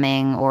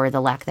programming or the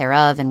lack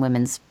thereof in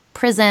women's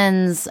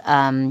prisons,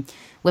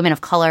 women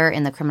of color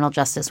in the criminal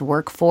justice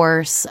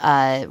workforce.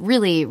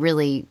 Really,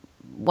 really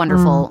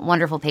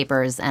wonderful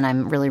papers, and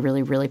I'm really,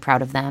 really, really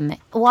proud of them.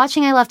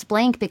 Watching, I left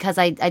blank because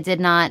I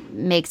did not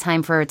make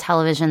time for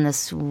television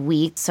this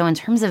week. So in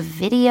terms of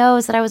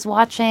videos that I was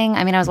watching,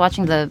 I was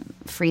watching the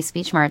Free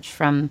Speech March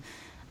from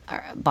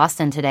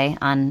Boston today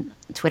on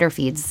Twitter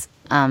feeds.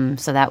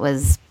 So that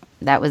was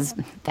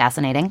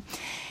fascinating.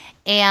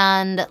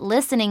 And I've been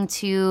listening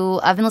to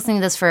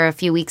this for a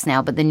few weeks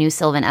now, but the new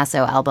Sylvan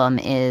Esso album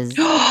is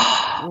really,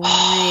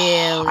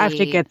 I have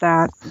to get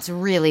that. It's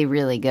really,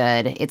 really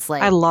good. It's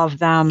like, I love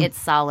them. It's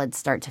solid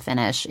start to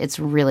finish. It's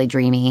really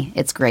dreamy.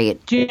 It's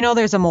great. Do you know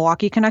there's a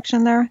Milwaukee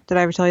connection there? Did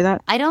I ever tell you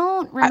that? I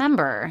don't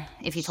remember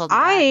if you told me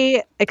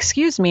that.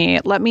 Excuse me,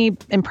 let me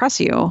impress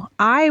you.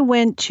 I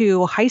went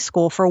to high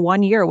school for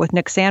 1 year with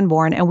Nick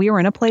Sanborn, and we were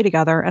in a play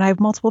together, and I have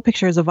multiple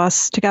pictures of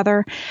us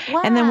together.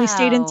 Wow. And then we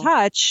stayed in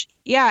touch.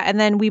 Yeah, and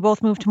then we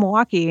both moved to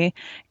Milwaukee,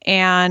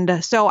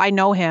 and so I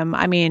know him.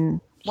 He'd recognize me.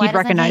 Why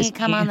doesn't he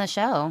come on the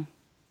show?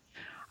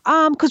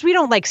 Because we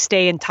don't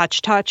stay in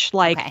touch.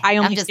 Like, okay. I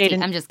only stayed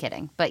in. I'm just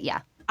kidding, but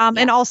yeah.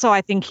 And also I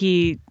think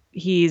he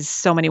he's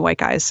so many white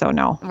guys, so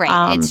no.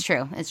 Right. It's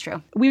true. It's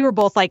true. We were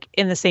both like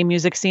in the same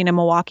music scene in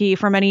Milwaukee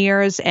for many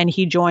years, and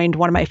he joined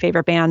one of my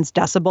favorite bands,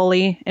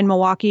 Decibully, in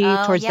Milwaukee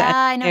towards the end.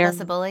 I know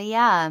Decibully.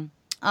 Yeah.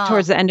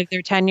 Towards the end of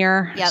their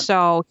tenure. Yep.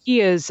 So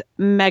he is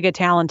mega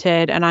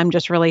talented, and I'm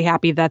just really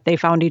happy that they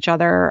found each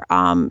other.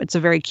 It's a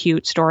very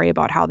cute story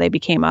about how they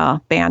became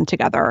a band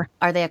together.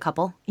 Are they a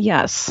couple?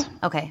 Yes.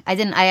 Okay. I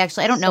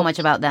don't know much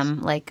about them,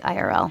 like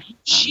IRL.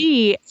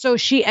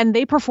 And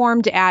they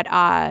performed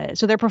at,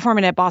 so they're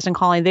performing at Boston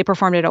Calling. They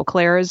performed at Eau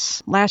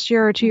Claire's last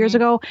year or 2 years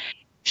ago.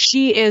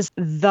 She is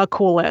the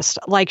coolest.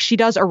 Like, she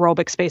does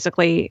aerobics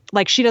basically.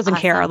 Like, she doesn't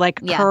care.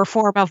 Like, her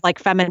form of like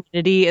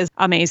femininity is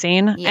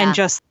amazing. And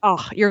just,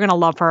 you're going to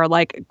love her.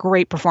 Like,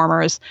 great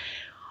performers.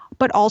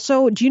 But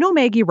also, do you know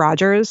Maggie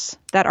Rogers,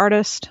 that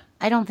artist?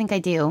 I don't think I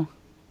do.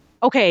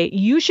 Okay,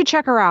 you should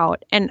check her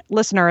out. And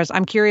listeners,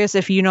 I'm curious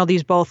if you know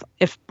both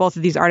of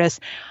these artists.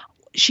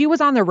 She was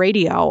on the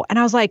radio and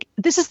I was like,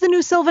 this is the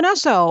new Sylvan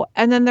Esso.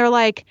 And then they're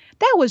like,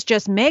 that was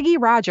just Maggie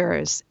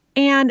Rogers.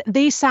 And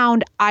they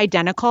sound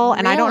identical. Really?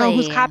 And I don't know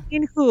who's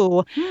copying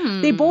who.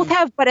 They both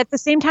have, but at the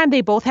same time,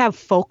 they both have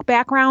folk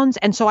backgrounds.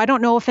 And so I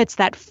don't know if it's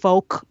that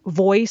folk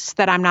voice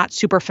that I'm not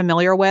super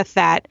familiar with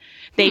that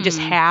they just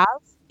have.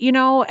 You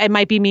know, it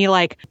might be me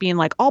like being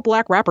like, all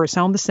black rappers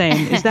sound the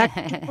same. Is that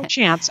a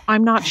chance?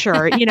 I'm not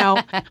sure. You know,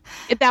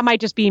 that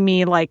might just be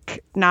me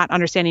like not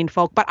understanding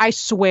folk. But I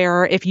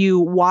swear, if you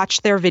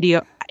watch their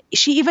video,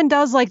 she even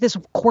does like this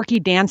quirky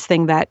dance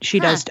thing that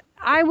she does.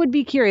 I would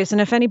be curious. And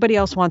if anybody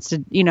else wants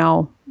to, you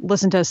know,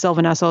 listen to a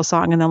Sylvan Esso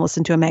song and then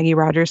listen to a Maggie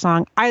Rogers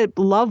song, I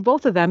love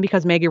both of them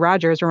because Maggie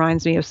Rogers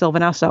reminds me of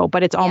Sylvan Esso,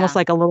 but it's almost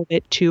like a little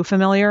bit too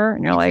familiar.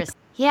 And you're like,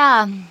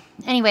 yeah.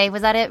 Anyway,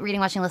 was that it?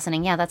 Reading, watching,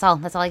 listening. Yeah, that's all.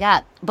 That's all I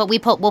got. But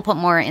we'll put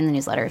more in the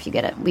newsletter if you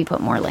get it. We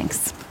put more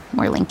links,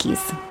 more linkies.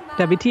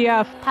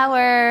 WTF.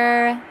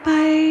 Power.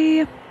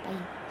 Bye.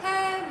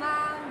 Hey,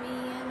 mommy,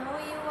 I know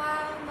you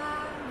want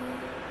mommy.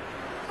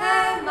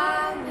 Hey,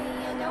 mommy,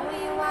 I know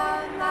you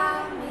want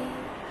mommy.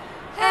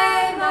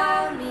 Hey,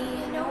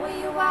 mommy, I know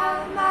you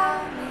want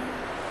mommy.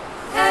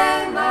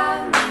 Hey,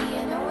 mommy,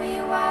 I know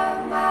you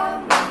want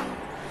mommy.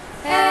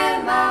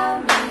 Hey,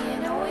 mommy, I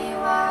know you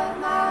want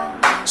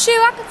mommy. She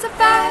walking so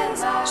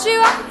fast, she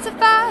walking so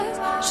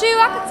fast, she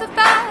walking so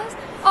fast.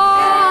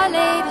 Oh,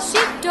 lady,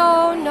 she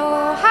don't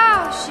know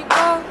how she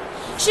goes.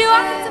 She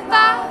walking so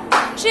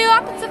fast, she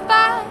walking so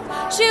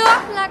fast, she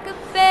walking like a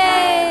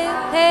babe.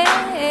 Hey,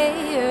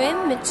 her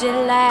image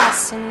it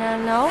lasts, and I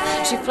know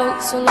she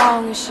floats so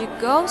long as she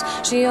goes.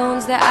 She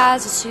owns the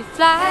eyes as she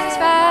flies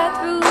right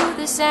through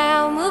the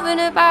sound, moving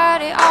her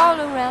body all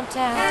around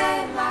town.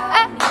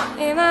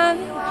 Hey,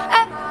 mommy,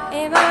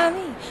 hey,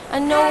 mommy, I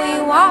know what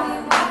you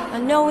want, I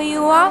know what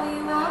you want,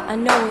 I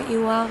know what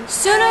you want.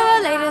 Sooner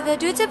or later the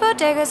dudes at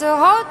bodegas will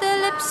hold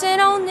their lips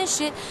and own this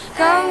shit,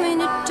 coming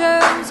to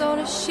terms on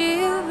a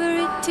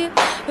shivery tip.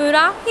 But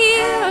I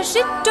hear her,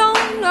 she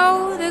don't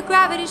know the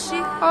gravity she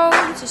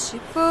holds as she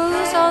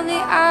pulls on the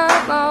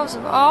eyeballs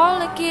of all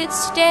the kids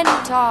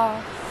standing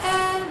tall.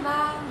 And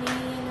mommy, I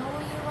know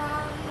you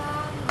want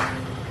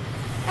mommy.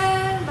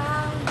 And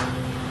mommy,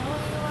 I know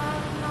you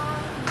want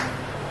mommy.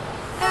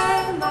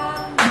 And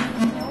mommy,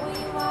 I know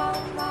you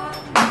want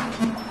mommy.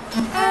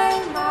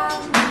 And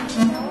mommy,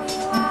 I know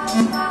you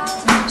want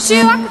mommy. She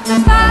walking so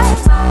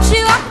fast, she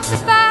walking so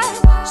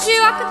fast, she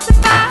walking so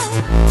fast.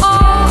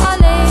 Oh,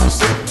 lady,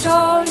 she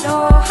don't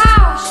know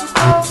how she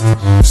goes.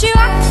 She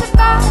walking so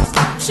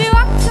fast, she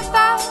walking so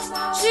fast,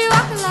 she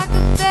walking like a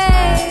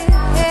babe.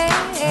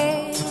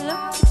 Hey,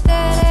 look at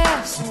that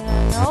ass, and I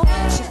know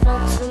she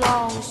floats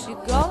along as she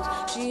goes.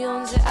 She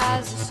owns her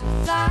eyes as she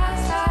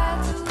flies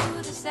high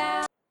through the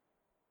sound.